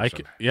creative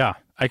person.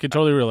 I could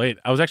totally relate.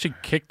 I was actually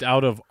kicked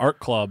out of art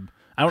club.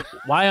 I don't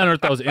why on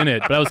earth I was in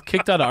it, but I was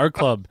kicked out of art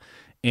club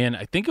in,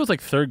 I think it was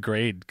like third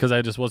grade, because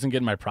I just wasn't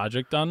getting my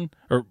project done.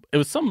 Or it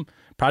was some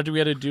project we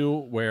had to do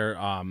where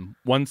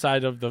one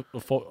side of the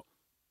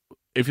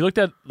if you looked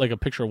at like a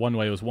picture one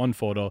way, it was one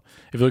photo.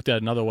 If you looked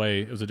at another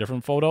way, it was a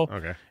different photo.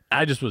 Okay.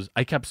 I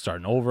kept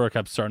starting over,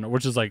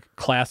 which is like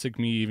classic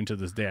me even to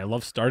this day. I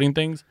love starting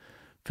things.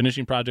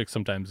 Finishing projects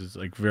sometimes is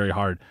like very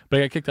hard. But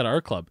I got kicked out of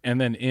art club. And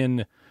then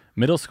in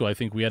middle school, I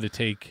think we had to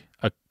take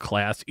a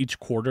class each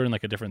quarter in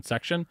like a different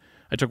section.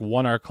 I took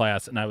one art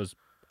class, and I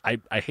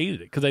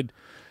hated it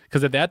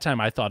because at that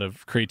time I thought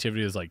of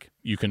creativity as like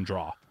you can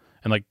draw.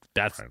 And like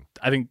that's right.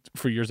 I think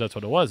for years that's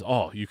what it was.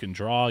 Oh, you can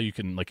draw, you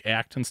can like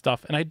act and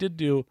stuff. And I did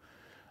do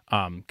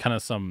kind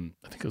of some,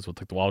 I think it was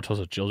with like the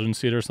Wauwatosa Children's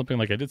Theater or something.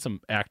 Like I did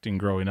some acting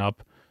growing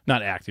up.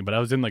 Not acting, but I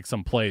was in like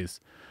some plays.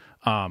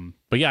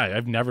 But yeah,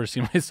 I've never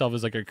seen myself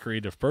as like a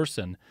creative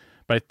person.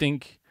 But I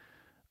think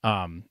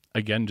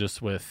again,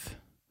 just with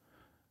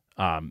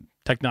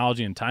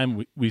technology and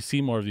time, we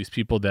see more of these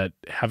people that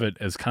have it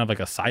as kind of like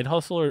a side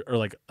hustle or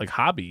like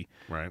hobby.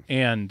 Right.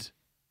 And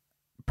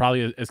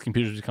probably as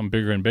computers become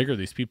bigger and bigger,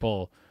 these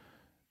people,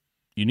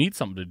 you need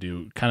something to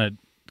do kind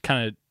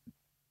of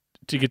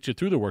to get you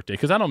through the workday.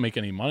 Because I don't make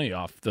any money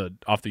off the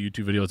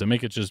YouTube videos.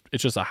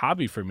 It's just a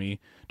hobby for me,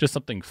 just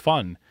something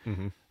fun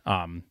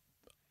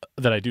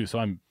that I do. So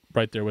I'm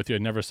right there with you. I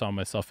never saw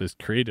myself as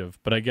creative,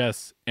 but I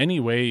guess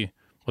anyway,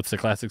 what's the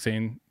classic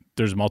saying?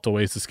 There's multiple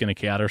ways to skin a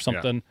cat or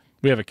something. Yeah.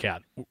 We have a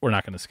cat. We're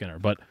not going to skin her,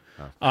 but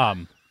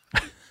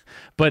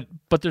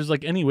but there's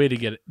like any way to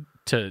get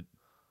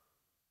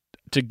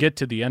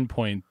to the end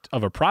point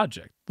of a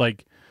project.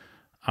 Like,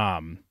 I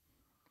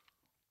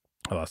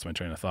lost my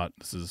train of thought.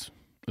 This is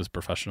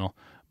professional,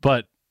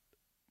 but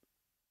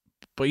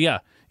yeah,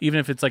 even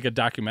if it's like a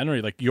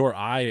documentary, like your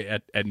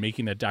eye at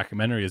making that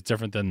documentary is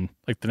different than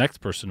like the next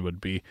person would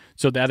be.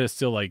 So that is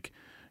still like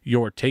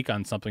your take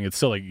on something. It's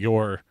still like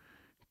your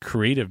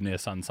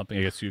creativeness on something,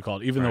 I guess you call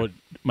it, even though it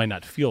might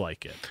not feel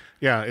like it.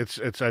 Yeah, it's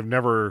I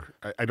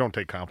don't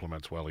take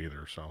compliments well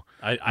either. So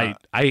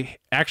I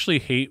actually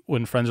hate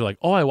when friends are like,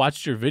 "Oh, I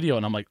watched your video,"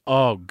 and I'm like,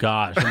 "Oh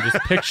gosh," I'm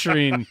just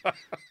picturing,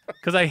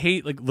 because I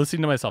hate like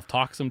listening to myself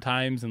talk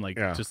sometimes and like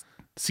just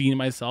seeing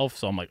myself.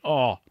 So I'm like,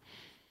 "Oh."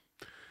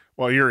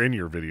 Well, you're in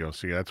your video,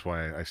 see, that's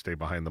why I stay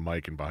behind the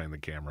mic and behind the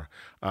camera.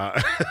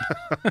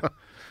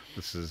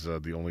 This is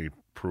the only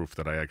proof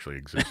that I actually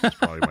exist. It's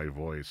probably my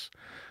voice.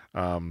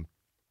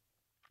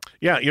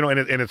 Yeah,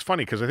 and it's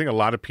funny because I think a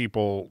lot of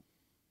people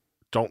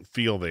don't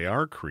feel they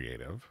are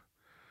creative,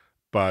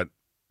 but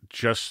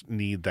just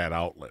need that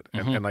outlet.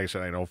 And like I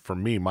said, I know for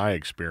me, my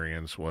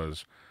experience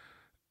was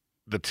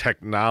the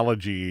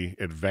technology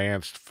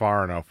advanced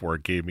far enough where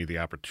it gave me the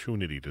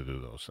opportunity to do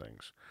those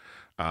things,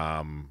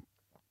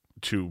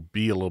 to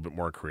be a little bit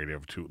more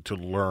creative, to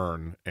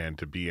learn and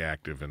to be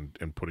active in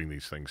putting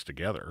these things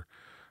together,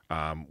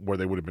 where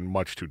they would have been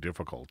much too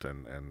difficult.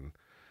 And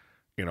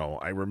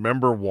I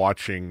remember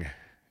watching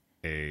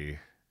it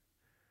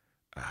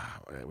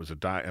was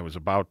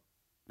about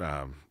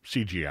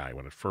CGI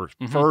when it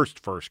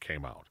first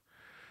came out,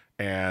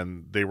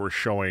 and they were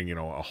showing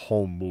a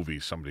home movie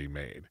somebody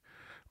made,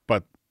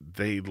 but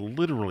they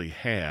literally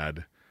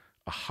had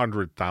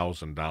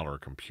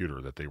 $100,000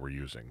 computer that they were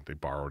using. They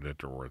borrowed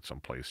it or were at some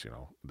place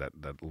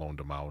that loaned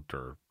them out,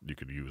 or you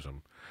could use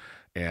them,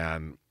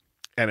 and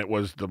it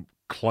was the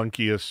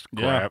clunkiest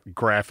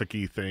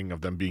graphic-y thing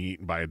of them being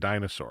eaten by a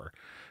dinosaur.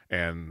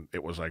 And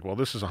it was like, well,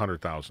 this is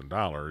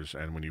 $100,000,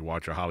 and when you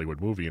watch a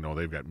Hollywood movie,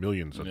 they've got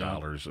millions of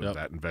dollars of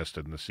that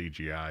invested in the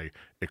CGI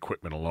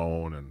equipment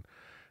alone,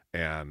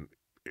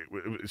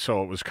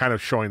 so it was kind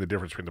of showing the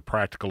difference between the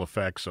practical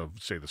effects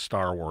of, say, the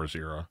Star Wars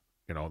era,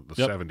 the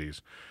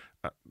 70s,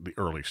 the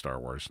early Star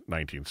Wars,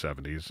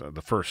 1970s,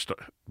 the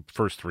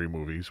first three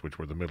movies, which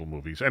were the middle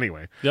movies,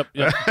 anyway. Yep.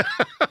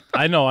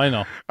 I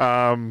know.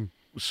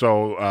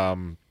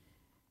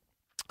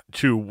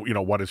 To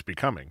what it's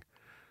becoming.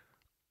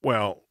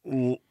 Well,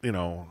 I'm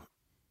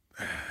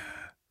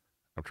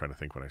trying to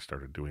think when I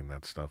started doing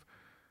that stuff.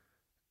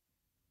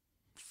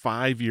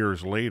 5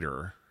 years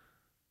later,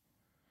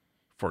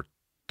 for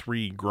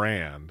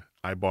 $3,000,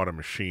 I bought a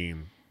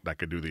machine that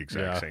could do the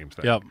exact same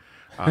thing. Yep.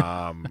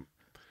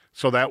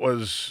 So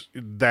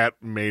that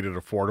made it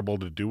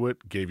affordable to do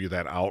it, gave you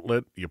that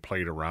outlet. You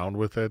played around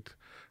with it.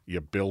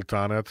 You built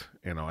on it.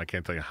 I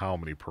can't tell you how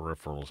many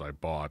peripherals I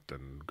bought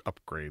and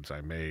upgrades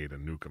I made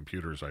and new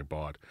computers I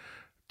bought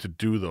to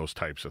do those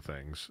types of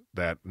things,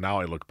 that now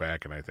I look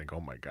back and I think, oh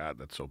my God,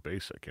 that's so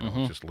basic.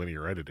 It's just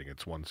linear editing.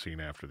 It's one scene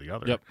after the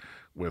other,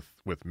 with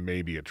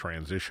maybe a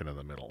transition in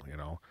the middle,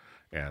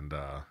 and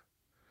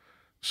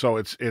so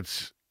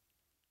it's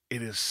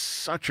it is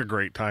such a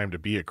great time to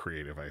be a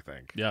creative, I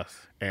think,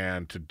 Yes.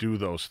 and to do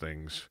those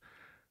things.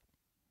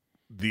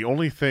 The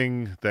only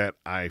thing that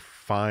I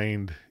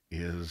find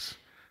is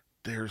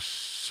there's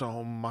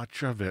so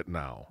much of it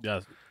now.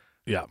 Yes.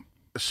 Yeah.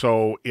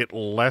 So it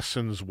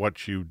lessens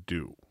what you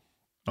do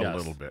a Yes.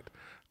 little bit.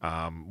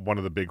 One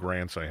of the big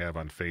rants I have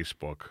on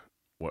Facebook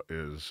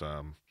is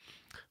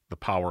the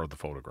power of the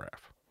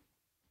photograph.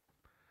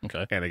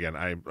 Okay. And again,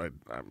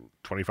 I'm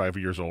 25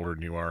 years older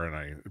than you are,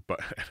 but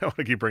I don't want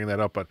to keep bringing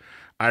that up. But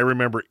I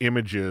remember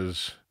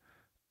images.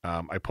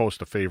 I post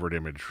a favorite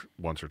image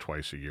once or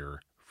twice a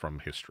year from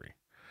history,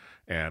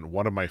 and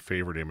one of my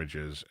favorite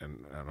images,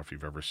 and I don't know if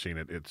you've ever seen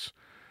it. It's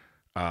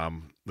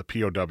the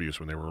POWs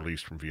when they were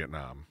released from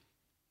Vietnam.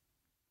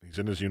 He's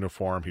in his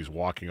uniform. He's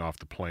walking off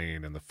the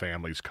plane, and the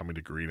family's coming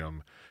to greet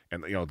him.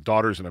 And the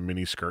daughter's in a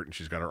mini skirt, and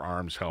she's got her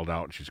arms held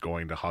out, and she's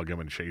going to hug him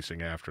and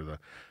chasing after the.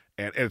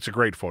 And it's a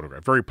great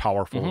photograph, very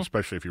powerful,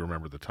 especially if you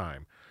remember the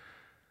time.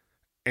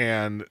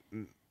 And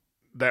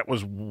that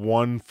was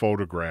one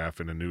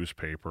photograph in a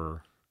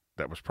newspaper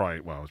that was probably,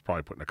 it was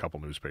probably put in a couple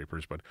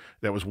newspapers, but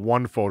that was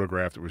one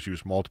photograph that was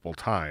used multiple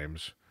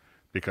times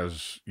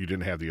because you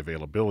didn't have the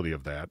availability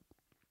of that.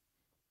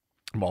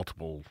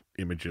 Multiple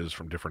images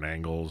from different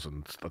angles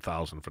and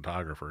 1,000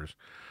 photographers.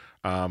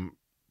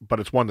 But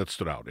it's one that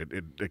stood out.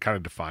 It kind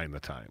of defined the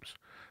times.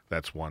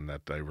 That's one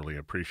that I really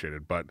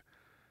appreciated. But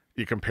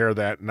you compare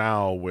that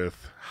now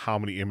with how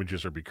many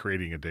images are be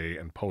creating a day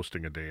and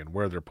posting a day and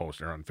where they're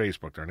posting. They're on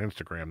Facebook, they're on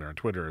Instagram, they're on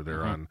Twitter,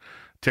 they're on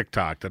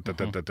TikTok,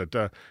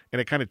 and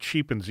it kind of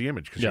cheapens the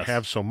image because you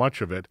have so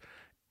much of it,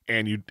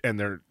 and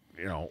they're,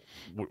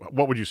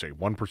 what would you say,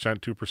 1%,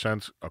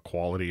 2% a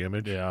quality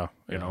image? Yeah.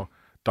 You know,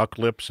 duck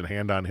lips and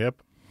hand on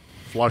hip,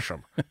 flush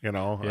them,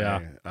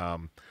 Yeah.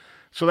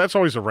 So that's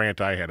always a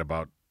rant I had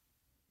about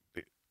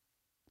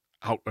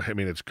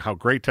it's how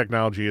great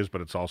technology is, but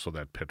it's also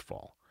that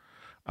pitfall.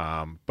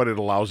 But it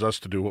allows us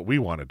to do what we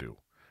want to do.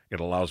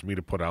 It allows me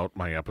to put out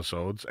my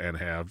episodes and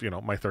have,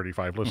 my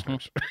 35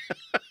 listeners.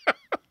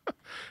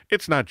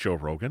 It's not Joe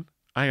Rogan.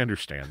 I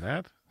understand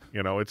that.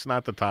 It's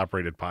not the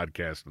top-rated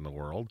podcast in the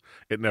world.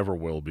 It never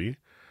will be.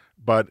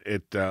 But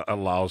it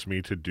allows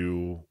me to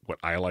do what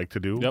I like to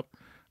do. Yep.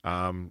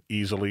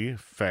 Easily,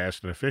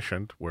 fast, and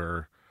efficient,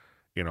 where,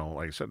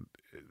 like I said,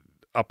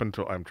 up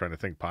until, I'm trying to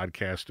think,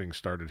 podcasting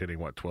started hitting,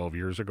 12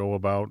 years ago,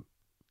 about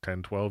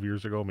 10, 12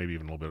 years ago, maybe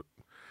even a little bit.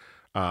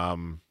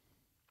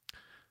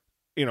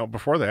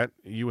 Before that,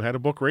 you had to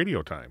book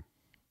radio time.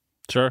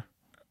 Sure.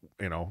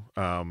 And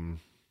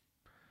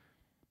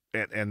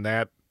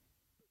that,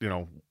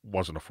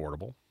 wasn't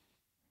affordable.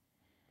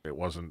 It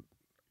wasn't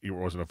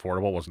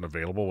affordable, wasn't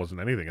available, wasn't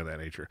anything of that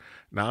nature.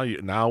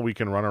 Now we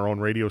can run our own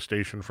radio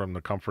station from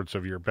the comforts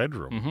of your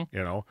bedroom.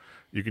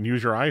 You can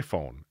use your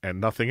iPhone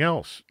and nothing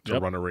else to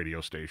run a radio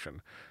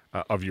station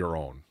of your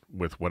own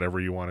with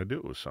whatever you want to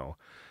do. So,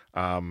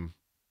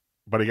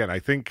 but again, I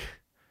think,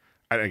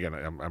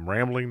 I'm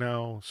rambling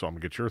now, so I'm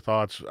going to get your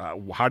thoughts.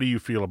 How do you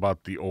feel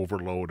about the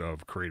overload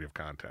of creative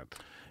content?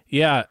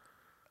 Yeah,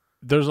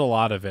 there's a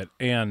lot of it.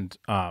 And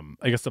I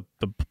guess if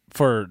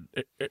you're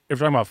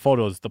talking about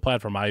photos, the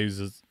platform I use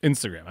is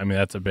Instagram. I mean,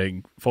 that's a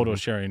big photo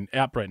sharing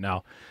app right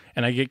now.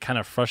 And I get kind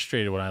of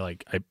frustrated when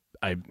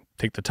I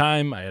take the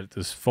time, I had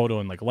this photo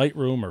in like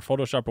Lightroom or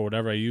Photoshop or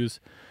whatever I use,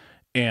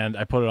 and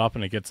I put it up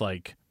and it gets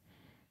like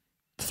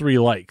 3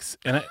 likes.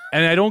 And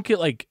I don't get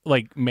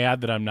like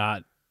mad that I'm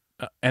not,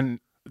 and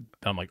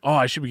I'm like, oh,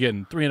 I should be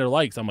getting 300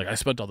 likes. I'm like, I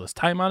spent all this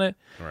time on it.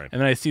 Right. And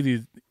then I see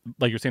these,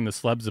 like you're saying, the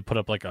celebs that put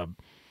up like a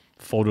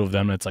photo of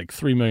them and it's like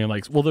 3 million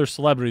likes. Well, they're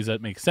celebrities,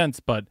 that makes sense,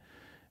 but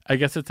I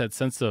guess it's that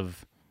sense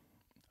of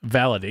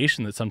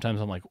validation that sometimes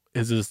I'm like,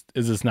 is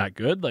this not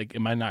good? Like,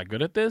 am I not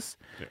good at this?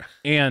 Yeah.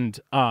 And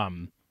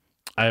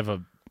I have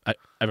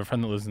a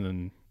friend that lives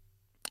in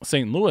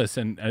St. Louis,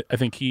 and I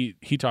think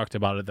he talked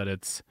about it, that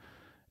it's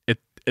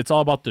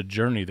all about the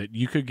journey, that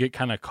you could get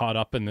kind of caught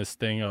up in this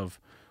thing of,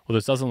 well,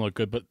 this doesn't look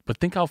good, but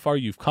think how far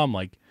you've come.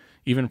 Like,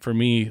 even for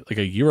me, like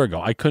a year ago,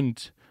 I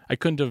couldn't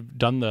have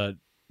done the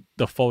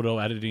photo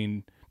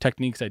editing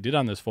techniques I did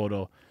on this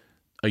photo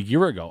a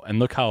year ago, and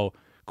look how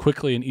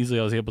quickly and easily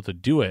I was able to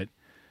do it.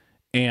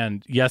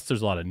 And yes,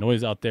 there's a lot of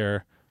noise out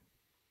there,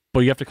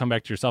 but you have to come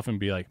back to yourself and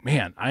be like,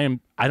 man,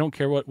 I don't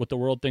care what the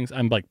world thinks.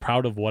 I'm like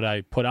proud of what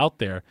I put out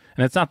there.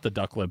 And it's not the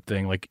duck lip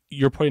thing. Like,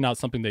 you're putting out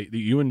something that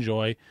you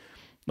enjoy.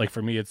 Like,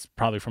 for me, it's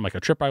probably from like a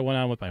trip I went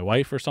on with my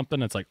wife or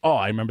something. It's like, oh,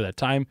 I remember that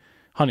time.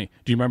 Honey,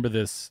 do you remember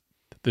this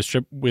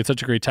trip? We had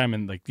such a great time.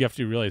 And like, you have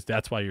to realize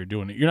that's why you're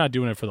doing it. You're not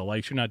doing it for the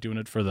likes. You're not doing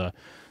it for the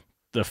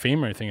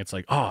fame or anything. It's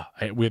like, oh,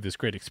 we had this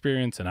great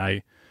experience, and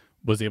I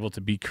was able to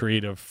be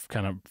creative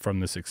kind of from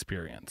this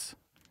experience.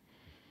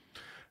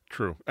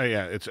 True.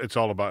 Yeah, it's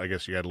all about, I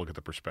guess you got to look at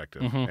the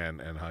perspective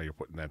and how you're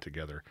putting that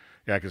together.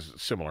 Yeah, because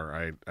it's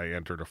similar. I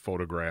entered a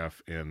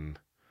photograph in,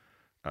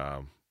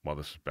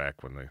 this is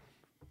back when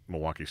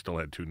Milwaukee still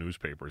had 2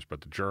 newspapers, but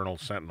the Journal,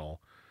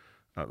 Sentinel,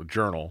 the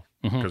Journal,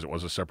 because it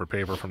was a separate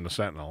paper from the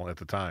Sentinel at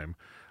the time,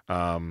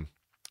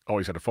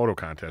 always had a photo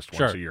contest once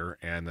Sure. a year,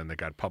 and then they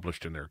got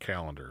published in their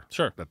calendar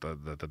Sure. that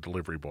the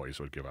delivery boys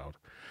would give out,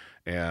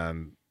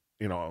 and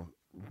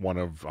one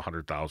of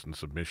 100,000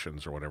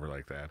 submissions or whatever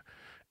like that.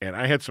 And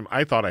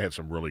I thought I had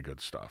some really good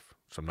stuff,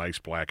 some nice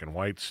black and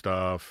white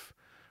stuff,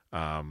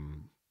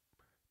 and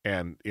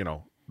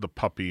the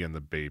puppy and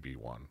the baby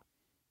one,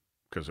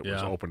 because it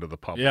was Yeah. open to the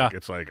public. Yeah.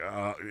 It's like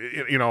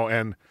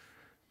and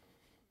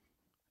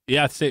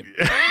Yeah,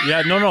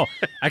 yeah, no,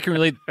 I can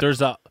relate.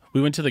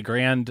 We went to the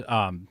Grand.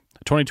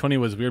 2020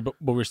 was weird,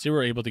 but we still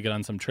were able to get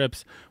on some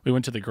trips. We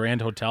went to the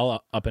Grand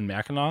Hotel up in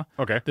Mackinac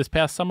okay, this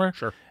past summer.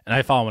 sure, And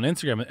I follow them on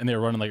Instagram, and they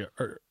were running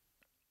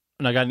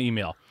and I got an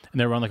email, and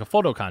they were running like a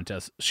photo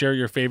contest. Share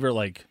your favorite,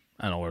 like,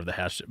 I don't know where the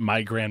hash,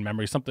 my grand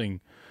memory,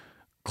 something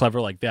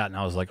clever like that. And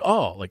I was like,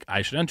 oh, like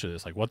I should enter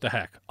this. Like, what the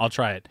heck? I'll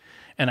try it.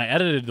 And I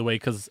edited the way,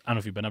 because I don't know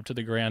if you've been up to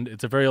the Grand.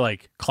 It's a very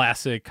like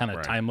classic, kind of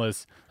Right.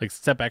 timeless, like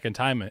step back in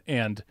time.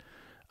 And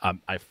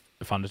I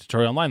found a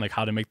tutorial online, like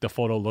how to make the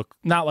photo look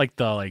not like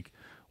the like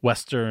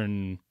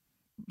Western,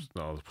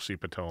 no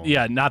sepia tone.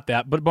 yeah, not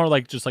that, but more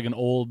like just like an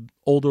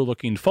older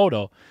looking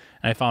photo.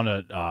 And I found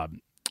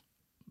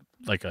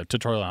like a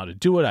tutorial on how to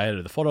do it. I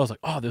edited the photo. I was like,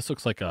 oh, this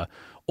looks like a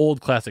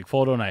old classic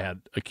photo. And I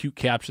had a cute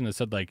caption that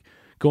said like,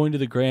 going to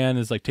the Grand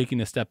is like taking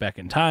a step back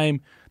in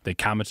time. They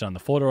commented on the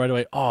photo right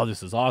away. Oh,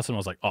 this is awesome. I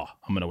was like, oh,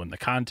 I'm going to win the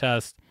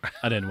contest.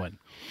 I didn't win.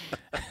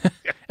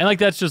 And like,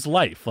 that's just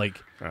life.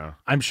 Like,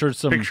 I'm sure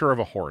some Picture of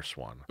a horse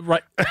one.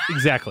 right.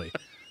 Exactly.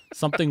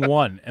 Something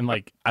won. And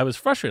like, I was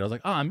frustrated. I was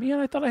like, oh man,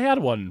 I thought I had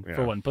one for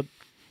Yeah. one, but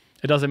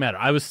it doesn't matter.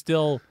 I was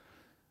still,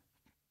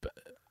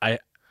 I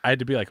had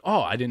to be like,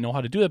 oh, I didn't know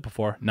how to do that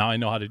before. Now I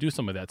know how to do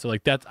some of that. So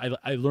like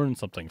I learned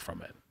something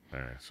from it. All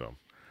right, so,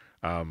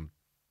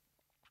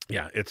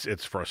 yeah,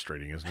 it's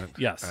frustrating, isn't it?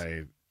 Yes.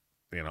 I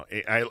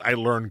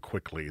learned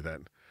quickly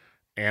that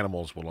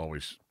animals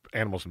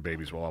and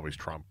babies will always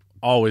trump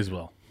Always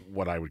will.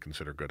 what I would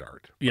consider good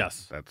art.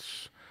 Yes.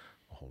 That's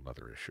a whole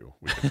other issue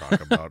we could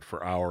talk about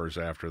for hours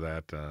after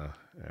that,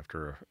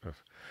 after a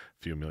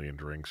few million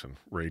drinks and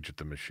rage at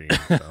the machine.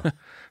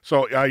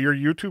 So your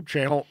YouTube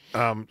channel,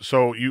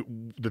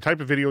 the type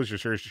of videos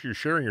you're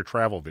sharing your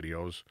travel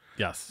videos.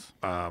 Yes.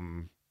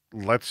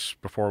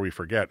 Before we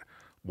forget,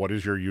 what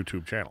is your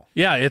YouTube channel?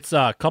 Yeah, it's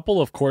a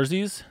couple of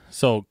Corsies.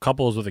 So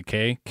couples with a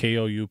K,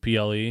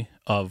 Kouple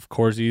of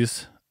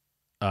Corsies,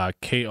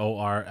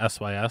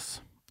 KORSYS.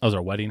 That was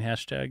our wedding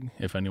hashtag,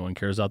 if anyone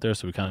cares out there.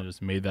 So we kind of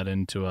just made that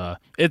into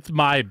it's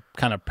my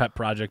kind of pet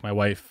project. My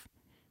wife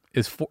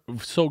is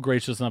so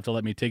gracious enough to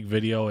let me take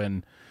video,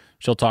 and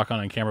she'll talk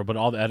on camera, but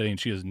all the editing,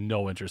 she has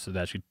no interest in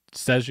that. She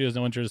says she has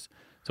no interest.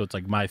 So it's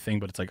like my thing,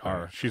 but it's like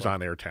our. She's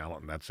on air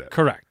talent, and that's it.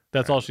 Correct.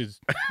 That's all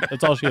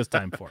that's all she has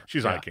time for.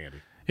 She's yeah. eye candy.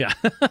 Yeah.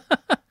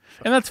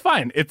 And that's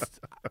fine.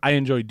 I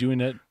enjoy doing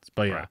it,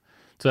 but yeah. Right.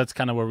 So that's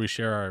kind of where we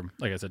share our,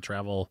 like I said,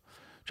 travel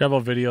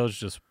videos,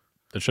 just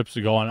the trips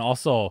we go on.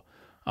 Also,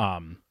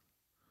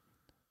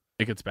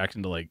 it gets back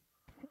into like,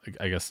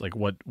 I guess like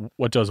what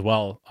does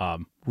well,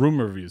 room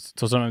reviews.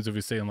 So sometimes if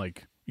we stay in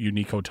like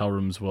unique hotel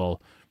rooms,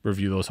 we'll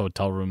review those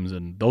hotel rooms,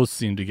 and those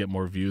seem to get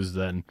more views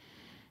than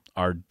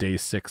our day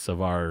 6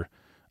 of our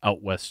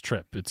out west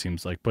trip, it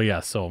seems like. But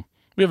yeah, so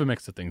we have a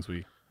mix of things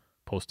we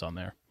post on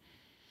there.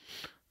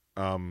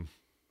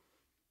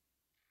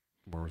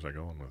 Where was I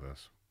going with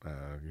this?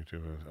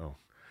 YouTube.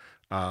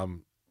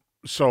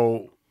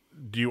 So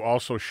do you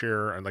also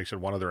share? And like I said,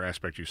 one other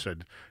aspect you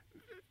said,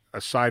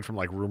 aside from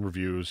like room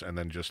reviews and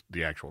then just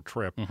the actual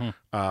trip,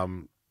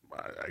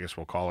 I guess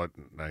we'll call it.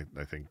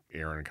 I think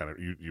Aaron kind of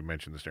you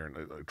mentioned this, Aaron,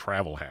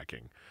 travel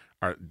hacking.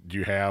 Do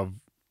you have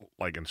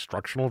like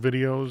instructional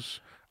videos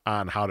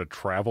on how to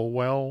travel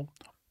well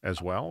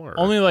as well? Or?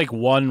 Only like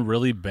one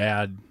really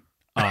bad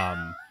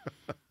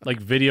like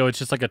video. It's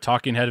just like a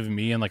talking head of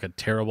me and like a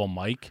terrible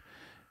mic.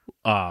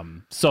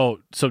 So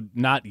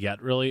not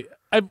yet really.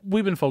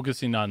 We've been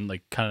focusing on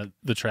like kind of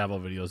the travel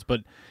videos,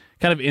 but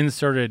kind of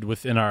inserted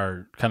within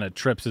our kind of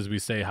trips, as we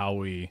say, how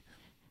we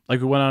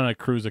went on a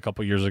cruise a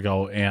couple years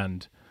ago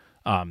and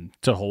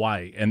to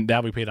Hawaii, and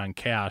that we paid on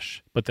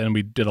cash, but then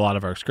we did a lot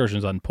of our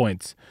excursions on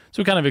points.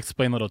 So we kind of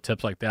explain little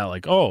tips like that,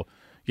 like, oh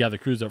yeah, the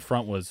cruise up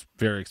front was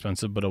very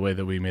expensive, but a way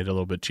that we made it a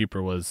little bit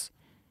cheaper was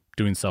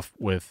doing stuff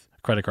with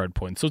credit card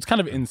points. So it's kind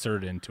of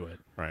inserted into it.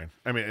 Right.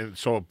 I mean,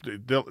 so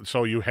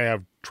you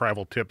have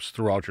travel tips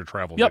throughout your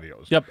travel Yep.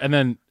 videos. Yep. And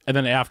then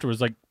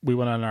afterwards, like we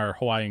went on our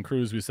Hawaiian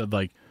cruise, we said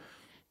like,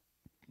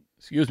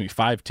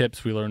 5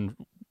 tips we learned.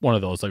 One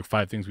of those, like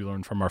 5 things we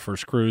learned from our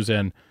first cruise.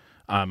 And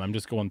I'm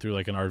just going through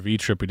like an RV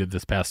trip we did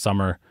this past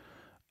summer.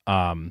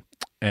 And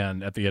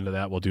at the end of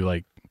that, we'll do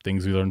like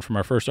things we learned from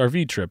our first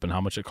RV trip and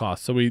how much it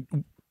costs. So we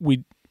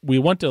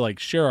want to like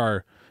share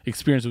our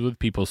experiences with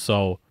people,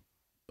 so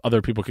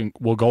other people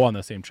will go on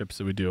the same trips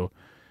that we do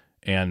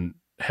and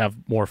have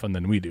more fun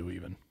than we do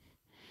even.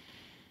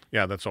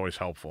 Yeah, that's always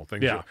helpful.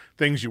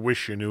 Things you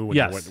wish you knew when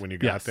Yes. you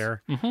got Yes.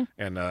 there. Mm-hmm.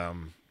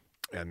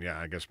 And yeah,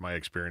 I guess my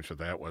experience with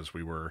that was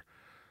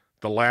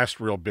the last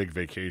real big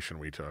vacation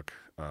we took,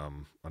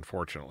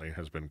 unfortunately,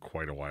 has been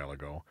quite a while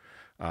ago.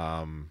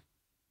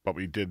 But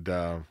we did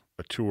a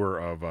a tour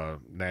of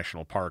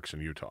national parks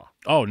in Utah.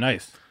 Oh,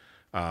 nice.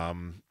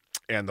 And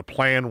the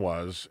plan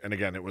was, and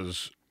again, it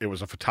was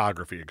a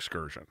photography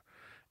excursion.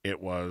 I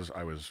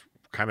was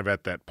kind of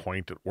at that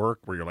point at work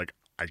where you're like,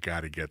 I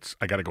gotta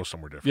go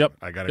somewhere different. Yep.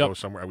 I gotta Yep. go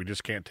somewhere. We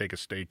just can't take a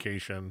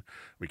staycation.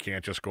 We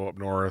can't just go up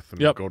north and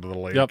Yep. go to the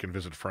lake Yep. and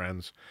visit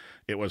friends.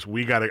 It was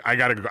I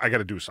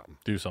gotta do something.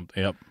 Do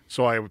something. Yep.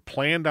 So I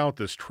planned out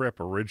this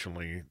trip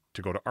originally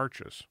to go to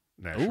Arches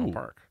National Ooh.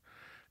 Park,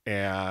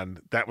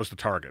 and that was the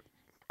target.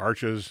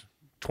 Arches,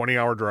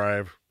 20-hour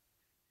drive.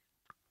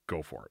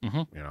 Go for it.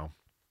 Mhm. You know.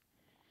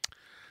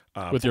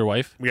 With your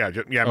wife? Yeah,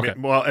 yeah. Okay.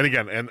 Well, and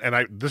again, and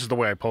this is the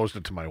way I posed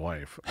it to my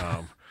wife.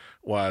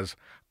 Was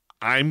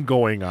I'm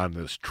going on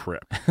this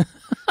trip.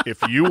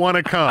 If you want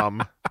to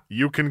come,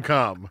 you can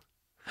come.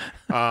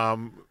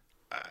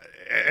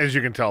 As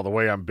you can tell, the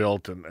way I'm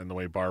built and the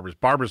way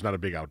Barbara's not a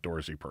big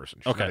outdoorsy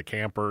person. She's Okay. not a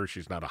camper.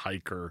 She's not a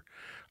hiker.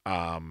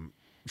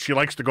 She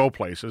likes to go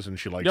places and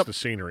she likes Yep. the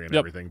scenery and Yep.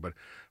 everything. But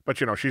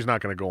she's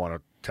not going to go on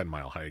a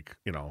 10-mile hike.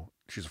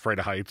 She's afraid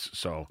of heights,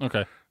 so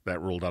Okay.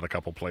 that ruled out a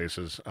couple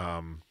places.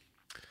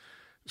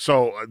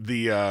 So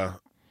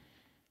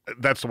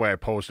that's the way I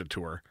posed it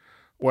to her.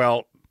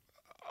 Well,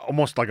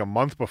 almost like a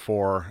month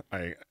before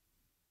I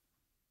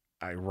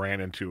ran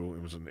into,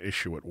 it was an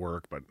issue at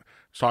work, but I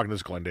was talking to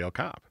this Glendale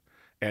cop,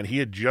 and he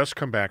had just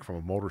come back from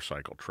a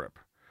motorcycle trip,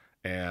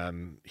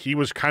 and he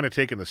was kind of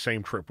taking the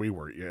same trip we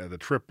were. Yeah, the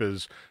trip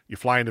is you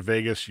fly into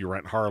Vegas, you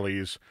rent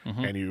Harleys,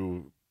 Mhm. and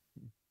you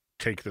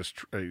take this,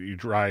 you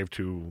drive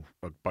to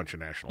a bunch of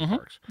national Mhm.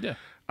 parks. Yeah.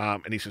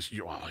 And he says,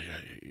 you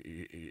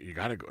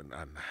got to go.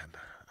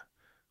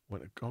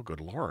 Oh, good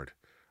Lord.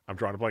 I'm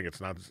drawing a blank.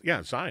 It's not,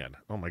 Zion.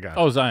 Oh, my God.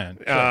 Oh, Zion.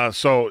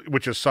 Sure.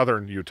 Which is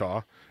southern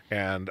Utah,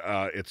 and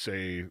it's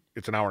an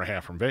hour and a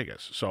half from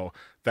Vegas. So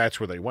that's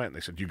where they went. They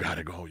said, you got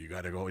to go.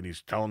 And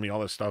he's telling me all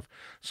this stuff.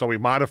 So we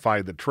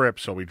modified the trip.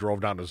 So we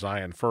drove down to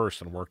Zion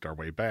first and worked our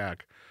way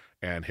back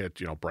and hit,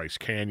 Bryce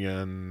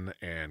Canyon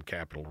and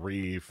Capitol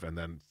Reef, and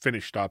then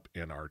finished up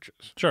in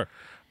Arches. Sure.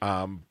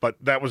 But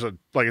that was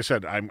like I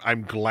said,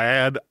 I'm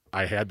glad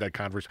I had that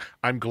conversation.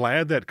 I'm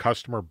glad that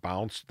customer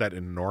bounced that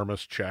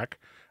enormous check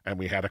and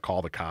we had to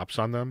call the cops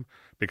on them,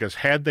 because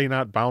had they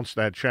not bounced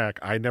that check,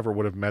 I never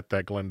would have met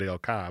that Glendale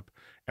cop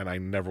and I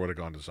never would have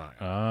gone to Zion.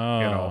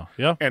 Oh,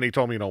 yeah. And he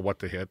told me, what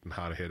to hit and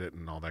how to hit it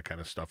and all that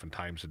kind of stuff and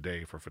times a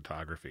day for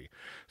photography.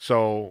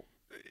 So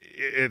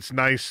it's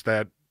nice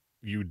that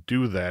you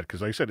do that,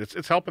 because like I said,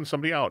 it's helping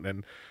somebody out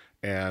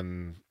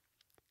and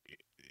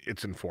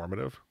it's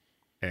informative.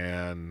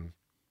 And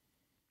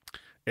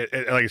like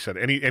I said,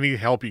 any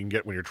help you can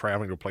get when you're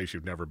traveling to a place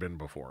you've never been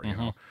before, you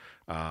know.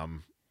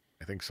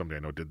 I think somebody I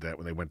know did that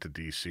when they went to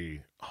D.C.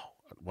 Oh,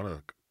 one of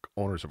the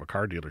owners of a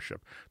car dealership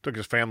took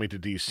his family to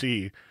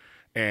D.C.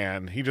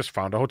 and he just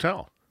found a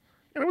hotel,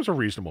 and it was a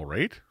reasonable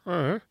rate.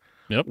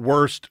 Yep.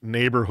 Worst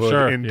neighborhood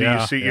Sure, in yeah,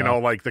 D.C. yeah.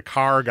 Like the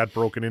car got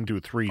broken into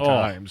 3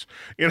 times.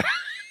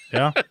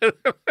 Yeah.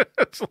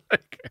 It's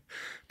like,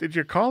 did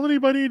you call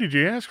anybody? Did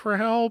you ask for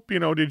help?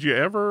 Did you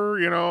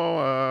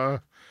ever,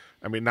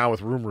 I mean, now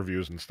with room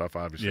reviews and stuff,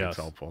 obviously Yes. it's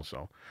helpful.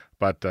 So,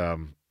 but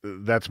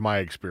that's my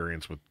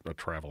experience with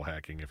travel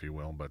hacking, if you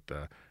will. But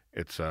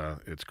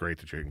it's great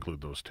that you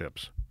include those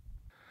tips.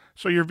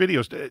 So your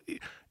videos,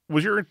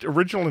 was your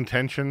original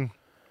intention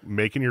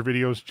making your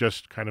videos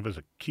just kind of as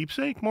a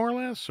keepsake, more or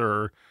less,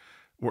 or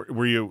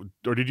were you,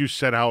 or did you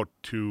set out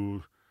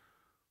to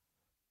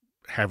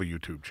have a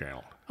YouTube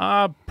channel?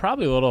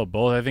 Probably a little of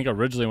both. I think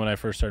originally when I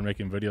first started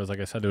making videos, like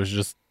I said, it was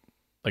just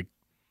like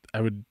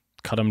I would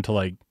cut them to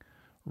like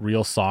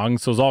real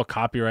songs. So it was all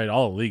copyright,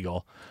 all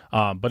illegal.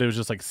 But it was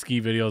just like ski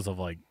videos of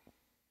like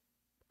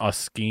us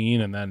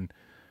skiing, and then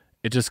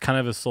it just kind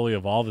of has slowly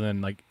evolved. And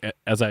then like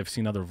as I've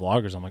seen other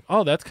vloggers, I'm like,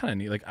 oh, that's kind of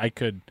neat. Like I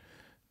could,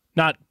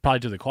 not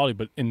probably to the quality,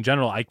 but in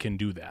general, I can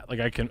do that. Like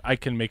I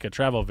can make a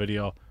travel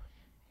video.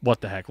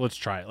 What the heck? Let's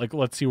try it. Like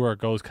let's see where it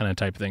goes, kind of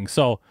type thing.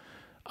 So,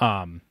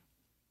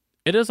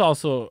 it is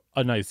also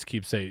a nice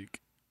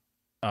keepsake.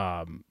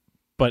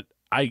 But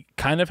I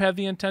kind of have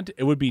the intent.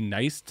 It would be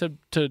nice to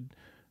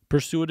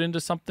pursue it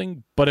into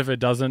something, but if it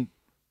doesn't,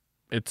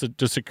 it's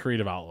just a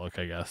creative outlook,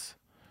 I guess,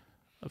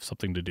 of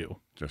something to do.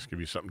 Just give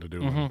you something to do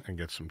Mhm. and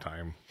get some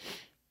time.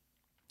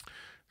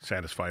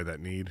 Satisfy that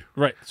need.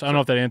 Right. So I don't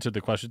know if that answered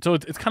the question. So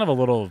it's kind of a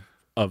little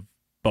of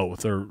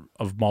both, or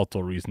of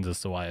multiple reasons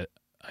as to why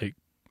I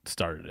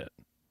started it.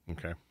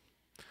 Okay.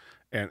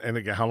 And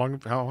again, how long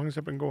has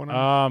it been going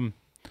on?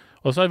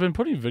 Well, so I've been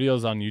putting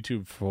videos on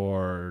YouTube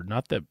for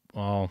not that,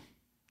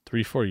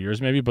 3-4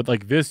 years maybe, but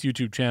like this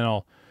YouTube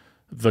channel,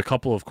 the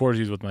couple of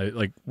quarters with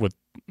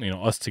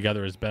us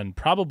together has been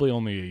probably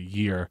only a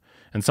year.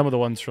 And some of the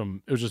ones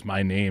from, it was just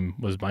my name,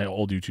 was my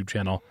old YouTube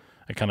channel.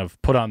 I kind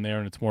of put on there,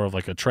 and it's more of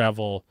like a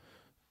travel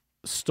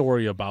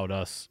story about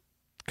us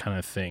kind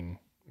of thing.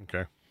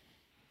 Okay.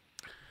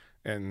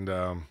 And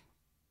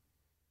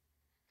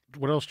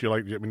what else do you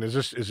like? I mean,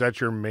 is that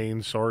your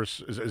main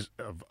source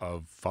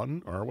of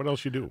fun, or what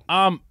else you do?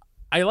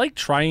 I like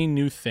trying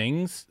new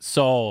things,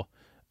 so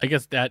I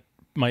guess that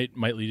might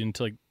lead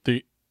into like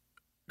the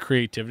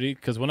creativity,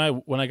 because when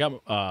I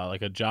got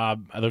like a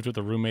job, I lived with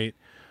a roommate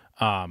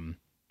in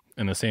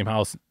the same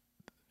house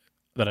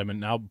that I'm in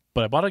now,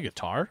 but I bought a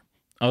guitar.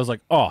 I was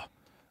like, oh,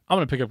 I'm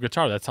gonna pick up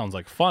guitar. That sounds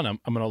like fun. I'm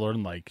gonna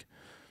learn, like,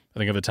 I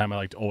think at the time I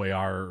liked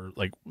OAR, or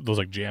like those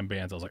like jam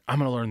bands. I was like, I'm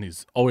gonna learn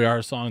these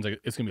OAR songs. Like,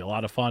 it's gonna be a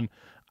lot of fun.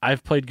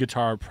 I've played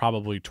guitar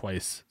probably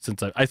twice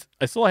since I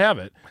still have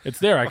it. It's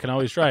there. I can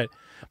always try it.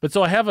 But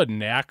so I have a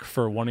knack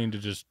for wanting to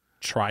just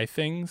try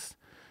things.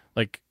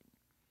 Like,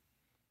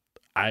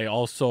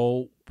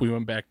 we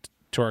went back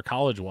to our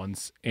college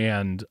once,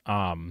 and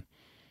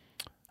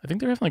I think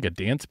they were having like a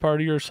dance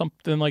party or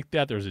something like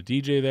that. There was a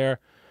DJ there.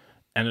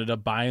 Ended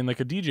up buying like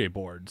a DJ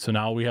board. So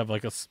now we have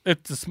like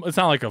it's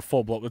not like a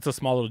full blow. It's a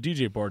small little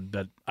DJ board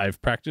that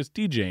I've practiced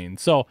DJing.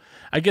 So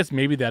I guess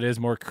maybe that is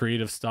more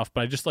creative stuff,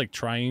 but I just like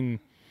trying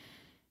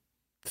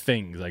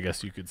things, I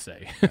guess you could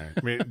say.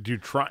 I mean, do you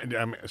try?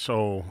 I mean,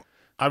 so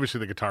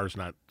obviously the guitar's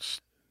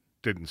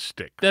didn't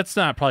stick. That's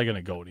not probably going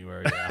to go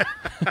anywhere. Yeah.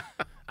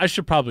 I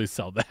should probably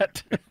sell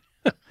that.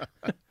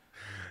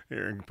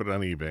 Here, and put it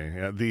on eBay.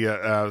 Yeah,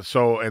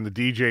 and the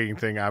DJing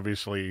thing,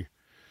 obviously.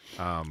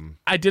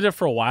 I did it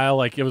for a while.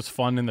 Like, it was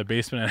fun in the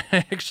basement.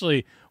 And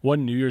actually,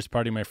 one New Year's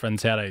party my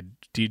friends had, I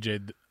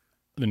DJ'd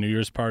the New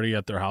Year's party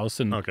at their house,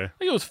 and okay, I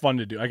think it was fun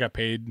to do. I got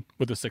paid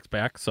with a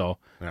 6-pack, so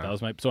yeah. that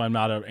was so I'm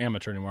not an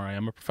amateur anymore. I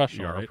am a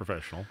professional. You are right? a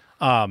professional.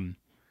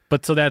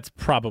 But so that's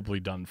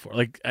probably done for.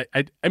 Like,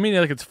 I mean,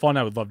 like, it's fun.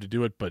 I would love to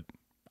do it, but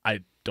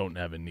I don't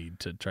have a need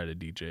to try to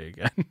DJ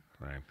again.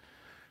 Right.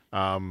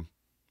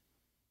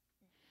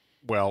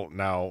 Well,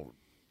 now,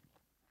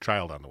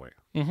 child on the way.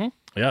 Mm-hmm.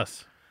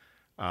 Yes.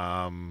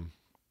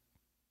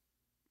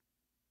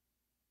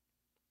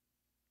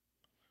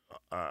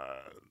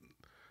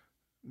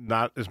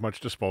 Not as much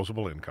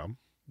disposable income.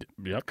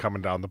 Yep.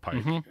 Coming down the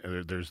pike.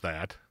 Mm-hmm. There's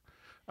that.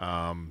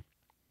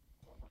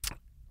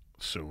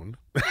 Soon.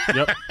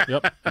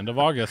 Yep. End of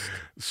August.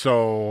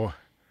 So,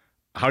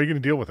 how are you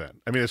going to deal with that?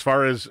 I mean, as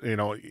far as,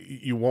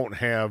 you won't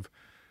have,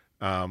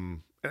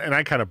 and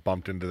I kind of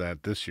bumped into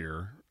that this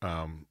year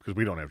because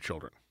we don't have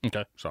children.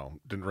 Okay. So,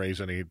 didn't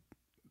raise any.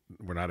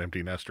 We're not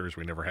empty nesters.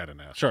 We never had a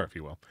nest, sure, if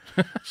you will.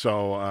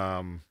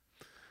 So,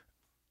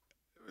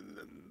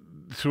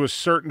 to a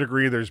certain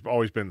degree, there's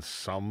always been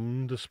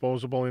some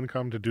disposable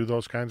income to do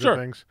those kinds of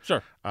things.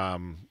 Sure.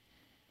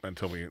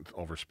 Until we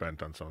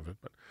overspent on some of it.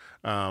 But,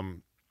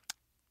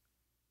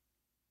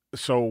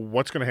 so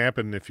what's going to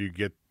happen if you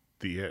get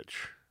the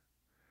itch?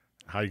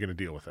 How are you going to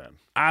deal with that?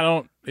 I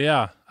don't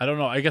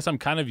know. I guess I'm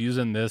kind of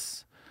using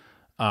this,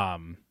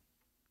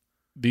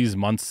 these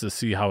months to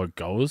see how it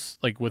goes,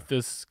 like with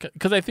this,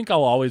 because I think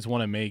I'll always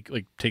want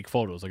to take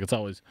photos. Like, it's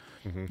always,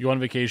 you go on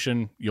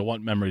vacation, you'll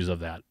want memories of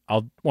that.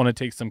 I'll want to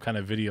take some kind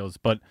of videos,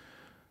 but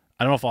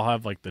I don't know if I'll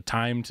have like the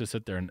time to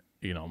sit there and,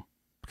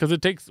 because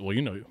it takes,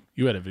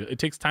 you had a video, it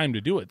takes time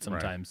to do it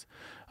sometimes.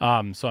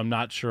 Right. So I'm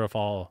not sure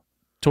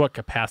to what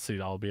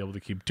capacity I'll be able to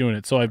keep doing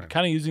it. So I'm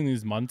kind of using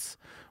these months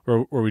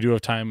where we do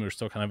have time. We're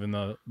still kind of in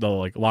the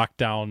like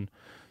lockdown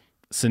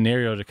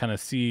scenario to kind of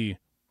see,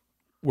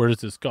 where does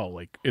this go?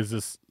 Like, is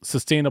this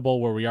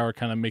sustainable where we are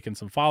kind of making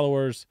some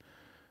followers?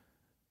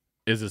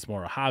 Is this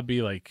more a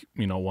hobby? Like,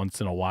 once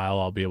in a while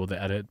I'll be able to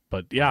edit,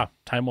 but yeah,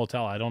 time will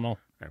tell. I don't know.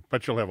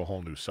 But you'll have a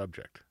whole new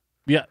subject.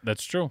 Yeah,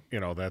 that's true.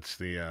 That's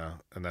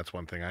and that's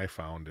one thing I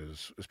found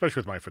is,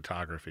 especially with my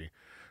photography,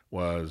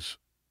 was,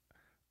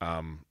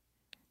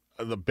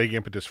 the big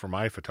impetus for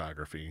my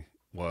photography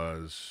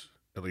was,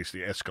 at least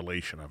the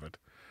escalation of it,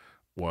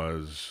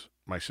 was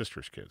my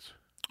sister's kids.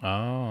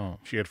 Oh.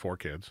 She had 4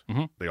 kids.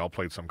 Mm-hmm. They all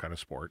played some kind of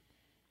sport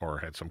or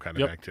had some kind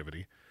of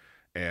activity.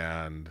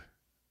 And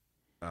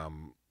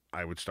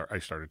I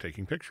started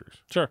taking pictures.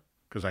 Sure.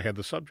 Because I had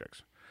the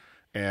subjects.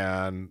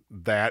 And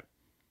that,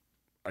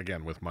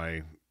 again, with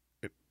my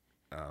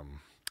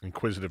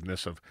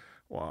inquisitiveness of,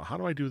 well, how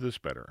do I do this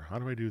better? How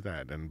do I do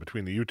that? And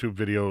between the YouTube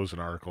videos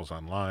and articles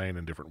online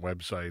and different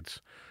websites,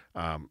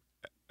 and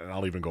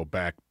I'll even go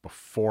back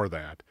before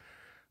that,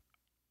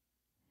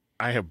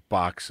 I have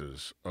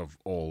boxes of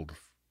old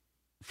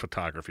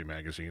photography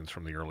magazines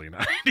from the early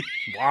 90s.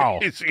 Wow.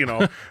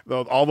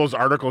 All those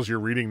articles you're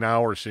reading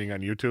now or seeing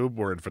on YouTube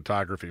were in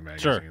photography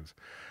magazines.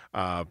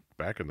 Sure.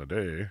 Back in the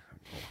day,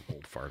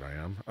 old fart I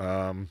am.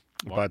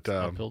 But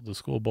I built the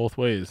school both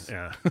ways.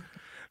 Yeah.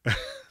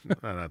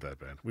 Not that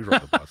bad. We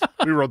rode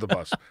the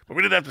bus. But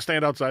we didn't have to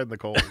stand outside in the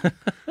cold and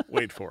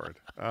wait for it.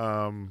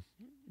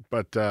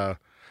 But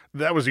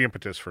that was the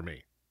impetus for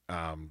me.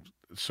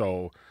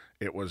 So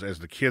it was, as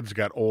the kids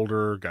got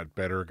older, got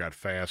better, got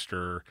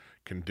faster,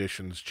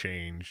 conditions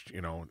changed,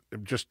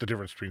 just the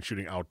difference between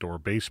shooting outdoor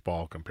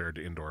baseball compared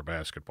to indoor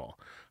basketball.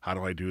 How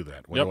do I do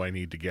that? What do I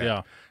need to get?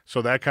 Yeah.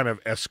 So that kind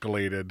of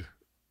escalated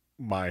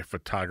my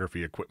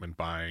photography equipment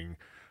buying,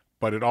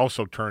 but it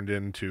also turned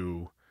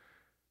into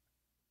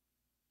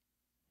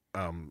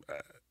a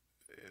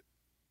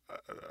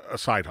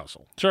side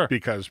hustle. Sure.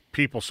 Because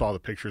people saw the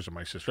pictures of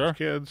my sister's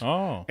kids.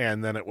 Oh.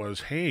 And then it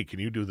was, hey, can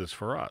you do this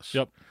for us?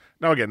 Yep.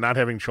 Now, again, not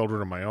having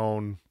children of my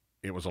own,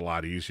 it was a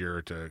lot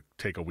easier to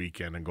take a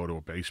weekend and go to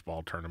a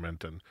baseball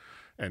tournament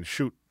and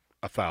shoot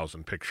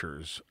 1,000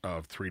 pictures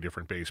of 3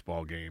 different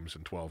baseball games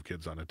and 12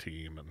 kids on a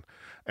team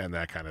and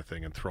that kind of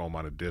thing, and throw them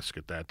on a disc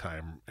at that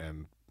time,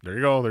 and there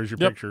you go, there's your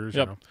pictures,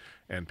 Yep. you know,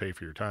 and pay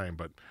for your time.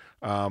 But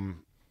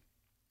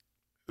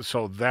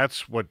so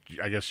that's what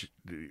I guess,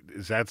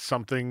 is that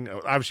something?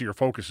 Obviously, your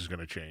focus is going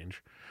to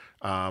change.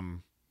 Do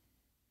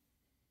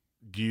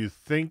you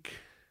think?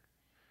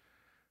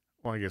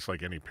 Well, I guess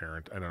like any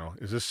parent, I don't know.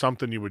 Is this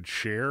something you would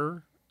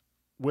share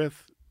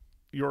with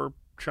your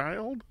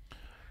child?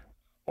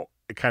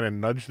 Kind of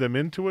nudge them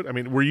into it? I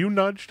mean, were you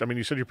nudged? I mean,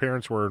 you said your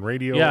parents were in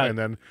radio, Yeah. and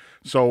then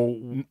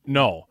so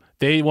No,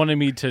 they wanted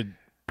me to,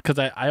 because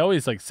I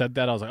always like said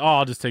that I was like, oh,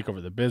 I'll just take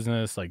over the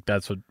business, like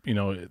that's what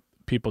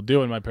people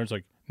do, and my parents were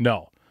like,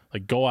 no,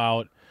 like go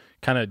out,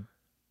 kind of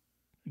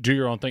do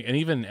your own thing. And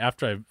even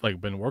after I've like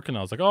been working,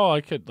 I was like, oh,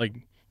 I could, like,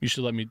 you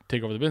should let me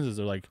take over the business.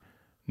 They're like,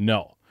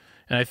 no.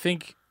 And I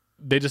think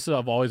they just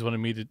have always wanted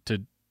me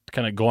to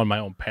kind of go on my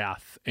own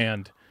path.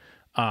 And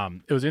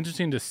it was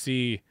interesting to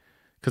see,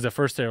 because at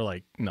first they were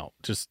like, no,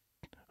 just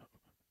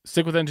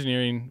stick with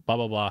engineering, blah,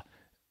 blah, blah.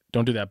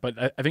 Don't do that.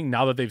 But I think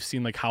now that they've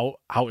seen like how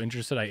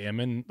interested I am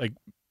in like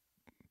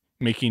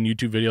making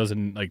YouTube videos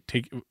and like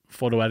take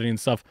photo editing and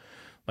stuff,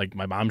 like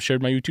my mom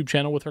shared my YouTube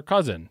channel with her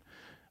cousin.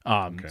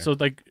 So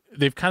like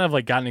they've kind of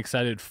like gotten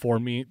excited for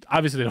me.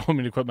 Obviously they don't want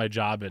me to quit my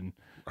job and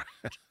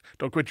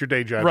don't quit your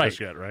day job Right. just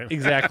yet, right?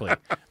 Exactly.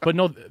 But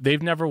no,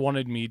 they've never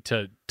wanted me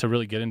to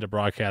really get into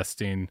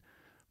broadcasting,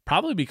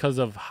 probably because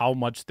of how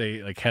much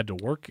they like had to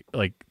work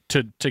like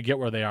to get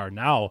where they are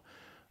now.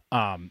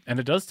 And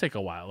it does take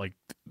a while. Like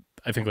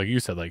I think like you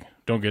said, like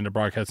don't get into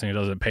broadcasting, it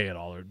doesn't pay at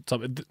all or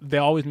something. They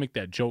always make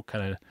that joke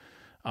kind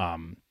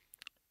of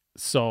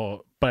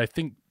so but I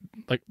think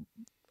like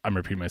I'm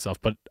repeating myself,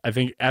 but I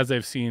think as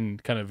they've seen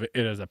kind of it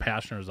as a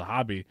passion or as a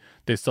hobby,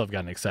 they still have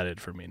gotten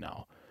excited for me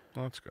now.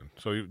 Well, that's good.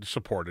 So you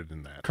supported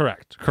in that.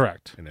 Correct.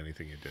 In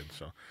anything you did.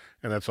 So,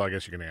 and that's all I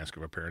guess you can ask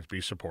of a parents: be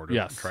supportive.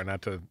 Yes. Try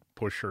not to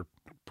push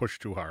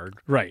too hard.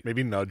 Right.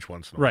 Maybe nudge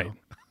once in a Right.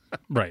 while.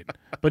 Right.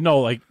 But no,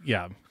 like,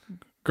 yeah,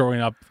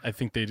 growing up, I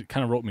think they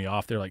kind of wrote me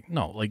off. They're like,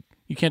 no, like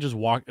you can't just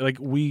walk. Like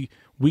we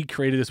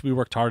created this. We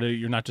worked hard at it.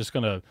 You're not just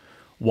going to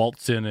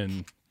waltz in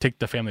and take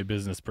the family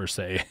business per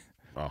se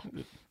Oh,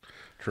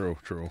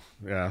 true.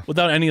 Yeah.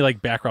 without any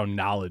like background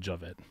knowledge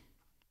of it.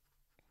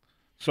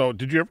 So,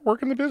 did you ever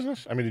work in the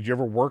business? I mean, did you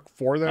ever work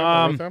for them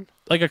or with them?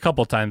 Like a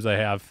couple times I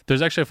have.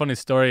 There's actually a funny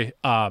story.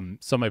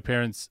 So my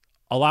parents,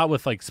 a lot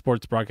with like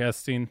sports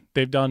broadcasting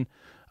they've done.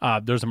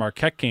 There's a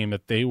Marquette game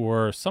that they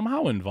were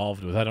somehow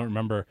involved with. I don't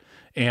remember.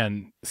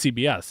 And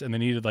CBS, and they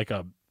needed like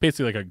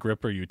basically like a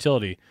grip or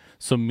utility.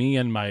 So me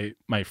and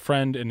my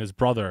friend and his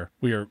brother,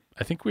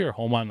 I think we were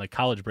home on like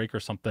college break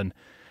or something.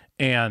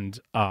 And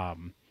I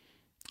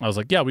was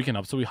like, yeah, we can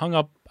help. So we hung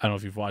up, I don't know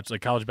if you've watched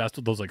like college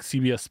basketball, those like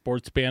CBS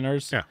sports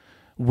banners. Yeah.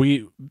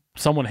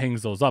 Someone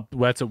hangs those up.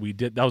 That's what we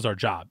did. That was our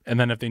job. And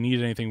then if they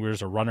needed anything, we were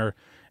just a runner,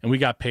 and we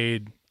got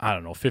paid, I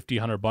don't know,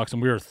 $50-$100,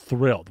 and we were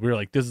thrilled. We were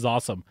like, this is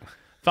awesome.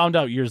 Found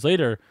out years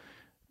later,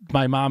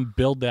 my mom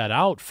billed that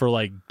out for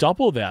like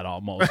double that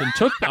almost, and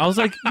I was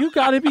like, you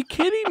gotta be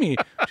kidding me.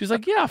 She's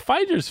like, yeah,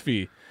 finder's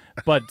fee.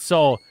 But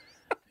so,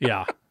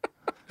 yeah.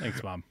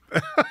 Thanks, Mom.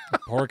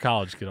 Poor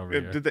college kid over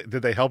here.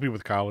 Did they help you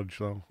with college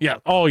though? Yeah.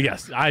 Oh,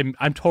 yes. I'm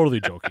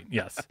totally joking.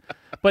 Yes,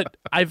 but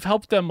I've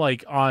helped them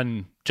like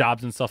on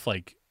jobs and stuff.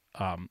 Like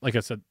I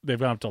said, they've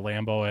gone up to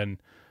Lambeau and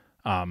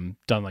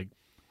done like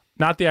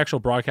not the actual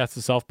broadcast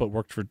itself, but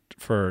worked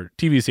for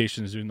TV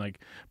stations doing like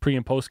pre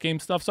and post game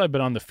stuff. So I've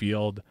been on the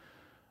field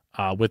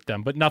with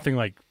them, but nothing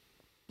like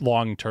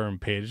long term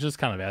paid. It's just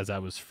kind of as I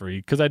was free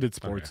because I did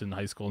sports in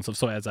high school and stuff.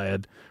 So as I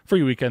had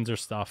free weekends or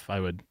stuff, I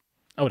would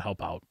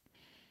help out.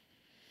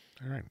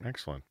 All right,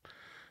 excellent.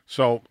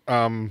 So,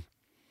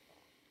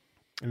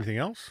 anything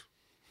else?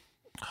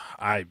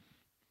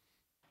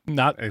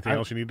 Anything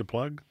else you need to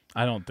plug?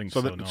 I don't think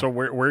so. No. So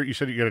where you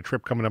said you got a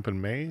trip coming up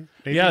in May?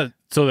 Maybe? Yeah,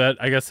 so that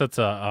I guess that's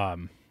a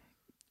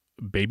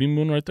baby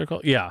moon right there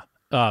called. Yeah,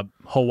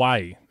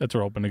 Hawaii. That's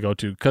where we're hoping to go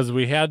to because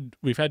we've had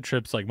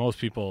trips like most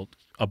people.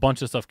 A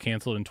bunch of stuff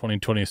canceled in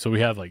 2020, so we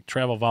have like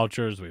travel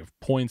vouchers. We have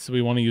points that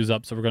we want to use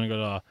up, so we're going to go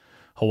to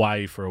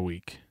Hawaii for a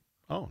week.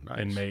 Oh, nice.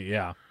 In May,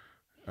 yeah.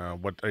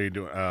 What are you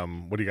doing?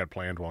 What do you got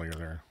planned while you're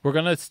there? We're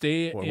gonna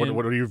stay. What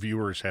do your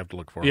viewers have to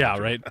look forward to? Yeah,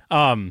 right.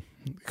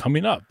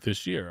 Coming up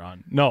this year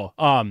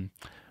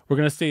we're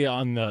gonna stay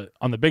on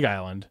the Big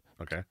Island.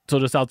 Okay. So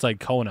just outside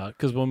Kona,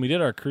 because when we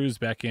did our cruise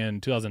back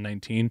in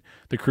 2019,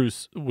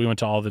 we went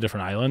to all the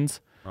different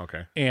islands.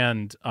 Okay.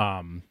 And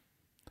I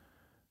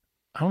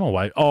don't know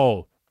why.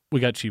 Oh, we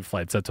got cheap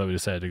flights. That's why we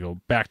decided to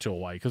go back to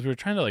Hawaii because we were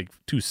trying to like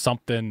do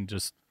something.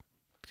 Just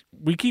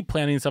we keep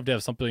planning stuff to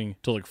have something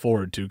to look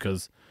forward to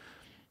because.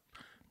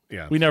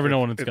 Yeah, we never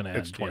know when it's going to end.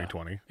 It's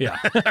 2020. Yeah.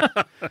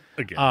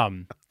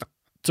 Again.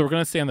 So we're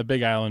going to stay on the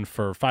Big Island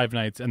for 5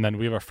 nights, and then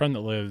we have a friend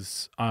that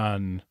lives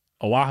on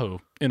Oahu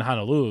in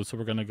Honolulu, so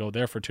we're going to go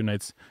there for 2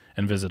 nights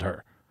and visit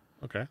her.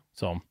 Okay.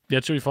 So yeah,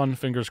 it should be fun.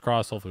 Fingers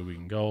crossed. Hopefully we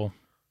can go.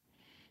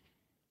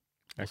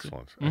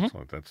 Excellent.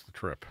 Excellent. That's the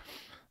trip.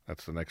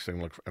 That's the next thing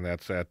to look for, and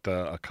that's at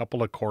a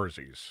couple of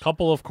Corsies.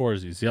 Couple of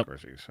Corsies. Yep.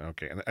 Corsies.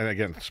 Okay, and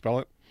again, spell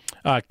it.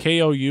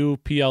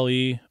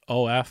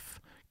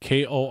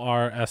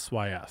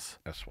 KOUPLEOFKORSYS.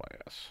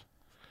 SYS.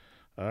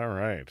 All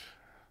right.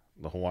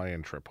 The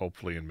Hawaiian trip,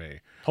 hopefully in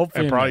May.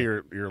 Hopefully, And probably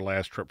in May. your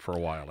last trip for a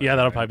while. Yeah,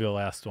 that'll probably be the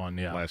last one.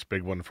 Yeah, last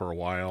big one for a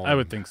while. I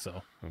would think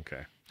so.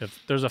 Okay.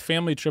 If there's a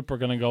family trip, we're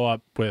gonna go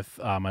up with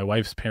my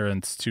wife's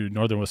parents to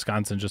northern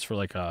Wisconsin just for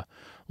like a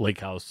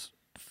lake house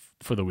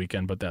for the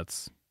weekend. But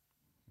it's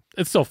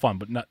still fun,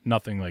 but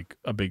nothing like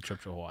a big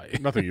trip to Hawaii.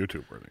 Nothing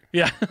YouTube worthy.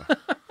 Yeah.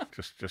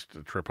 just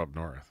a trip up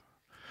north.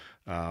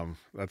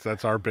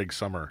 That's our big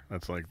summer.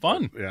 That's like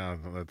fun. Yeah,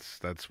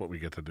 that's what we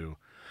get to do.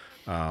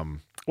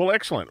 Well,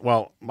 excellent.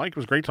 Well, Mike, it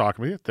was great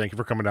talking with you. Thank you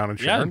for coming down and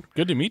sharing. Yeah,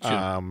 good to meet you.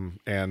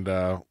 And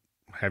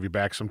have you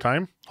back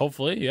sometime.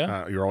 Hopefully,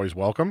 yeah. You're always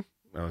welcome,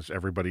 as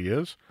everybody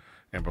is.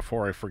 And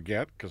before I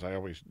forget, because I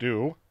always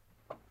do.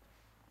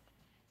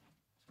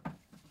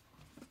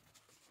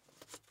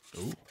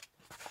 Ooh.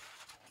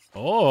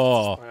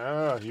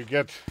 Oh. You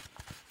get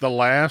the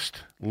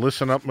last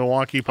Listen Up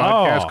Milwaukee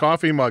podcast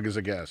coffee mug as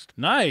a guest.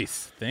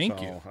 Nice.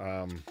 Thank you.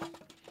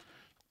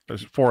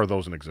 There's 4 of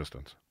those in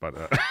existence, but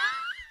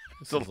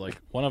this is like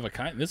one of a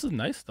kind. This is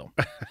nice though.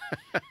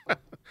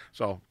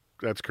 So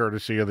that's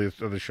courtesy of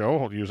the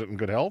show. I'll use it in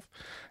good health.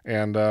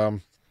 And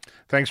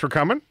thanks for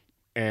coming.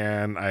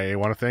 And I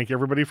want to thank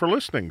everybody for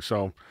listening.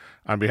 So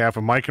on behalf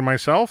of Mike and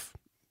myself,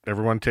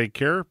 everyone take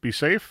care, be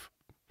safe,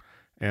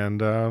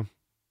 and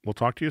we'll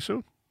talk to you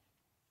soon.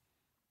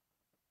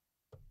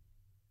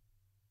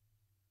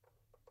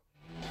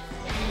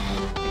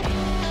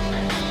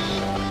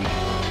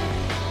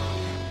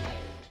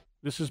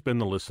 This has been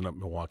the Listen Up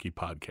Milwaukee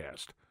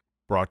podcast,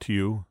 brought to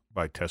you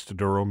by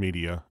Testaduro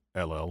Media,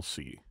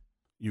 LLC.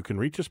 You can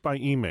reach us by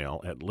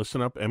email at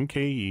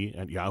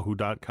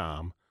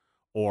listenupmke@yahoo.com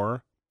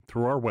or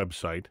through our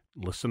website,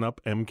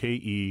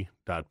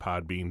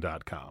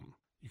 listenupmke.podbean.com.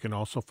 You can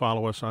also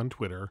follow us on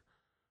Twitter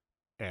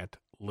at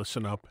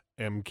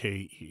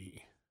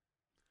listenupmke.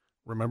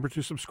 Remember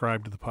to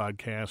subscribe to the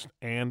podcast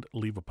and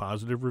leave a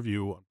positive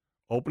review.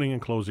 Opening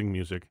and closing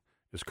music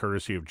is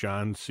courtesy of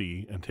John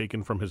C. and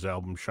taken from his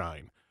album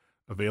Shine,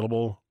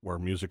 available where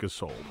music is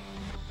sold.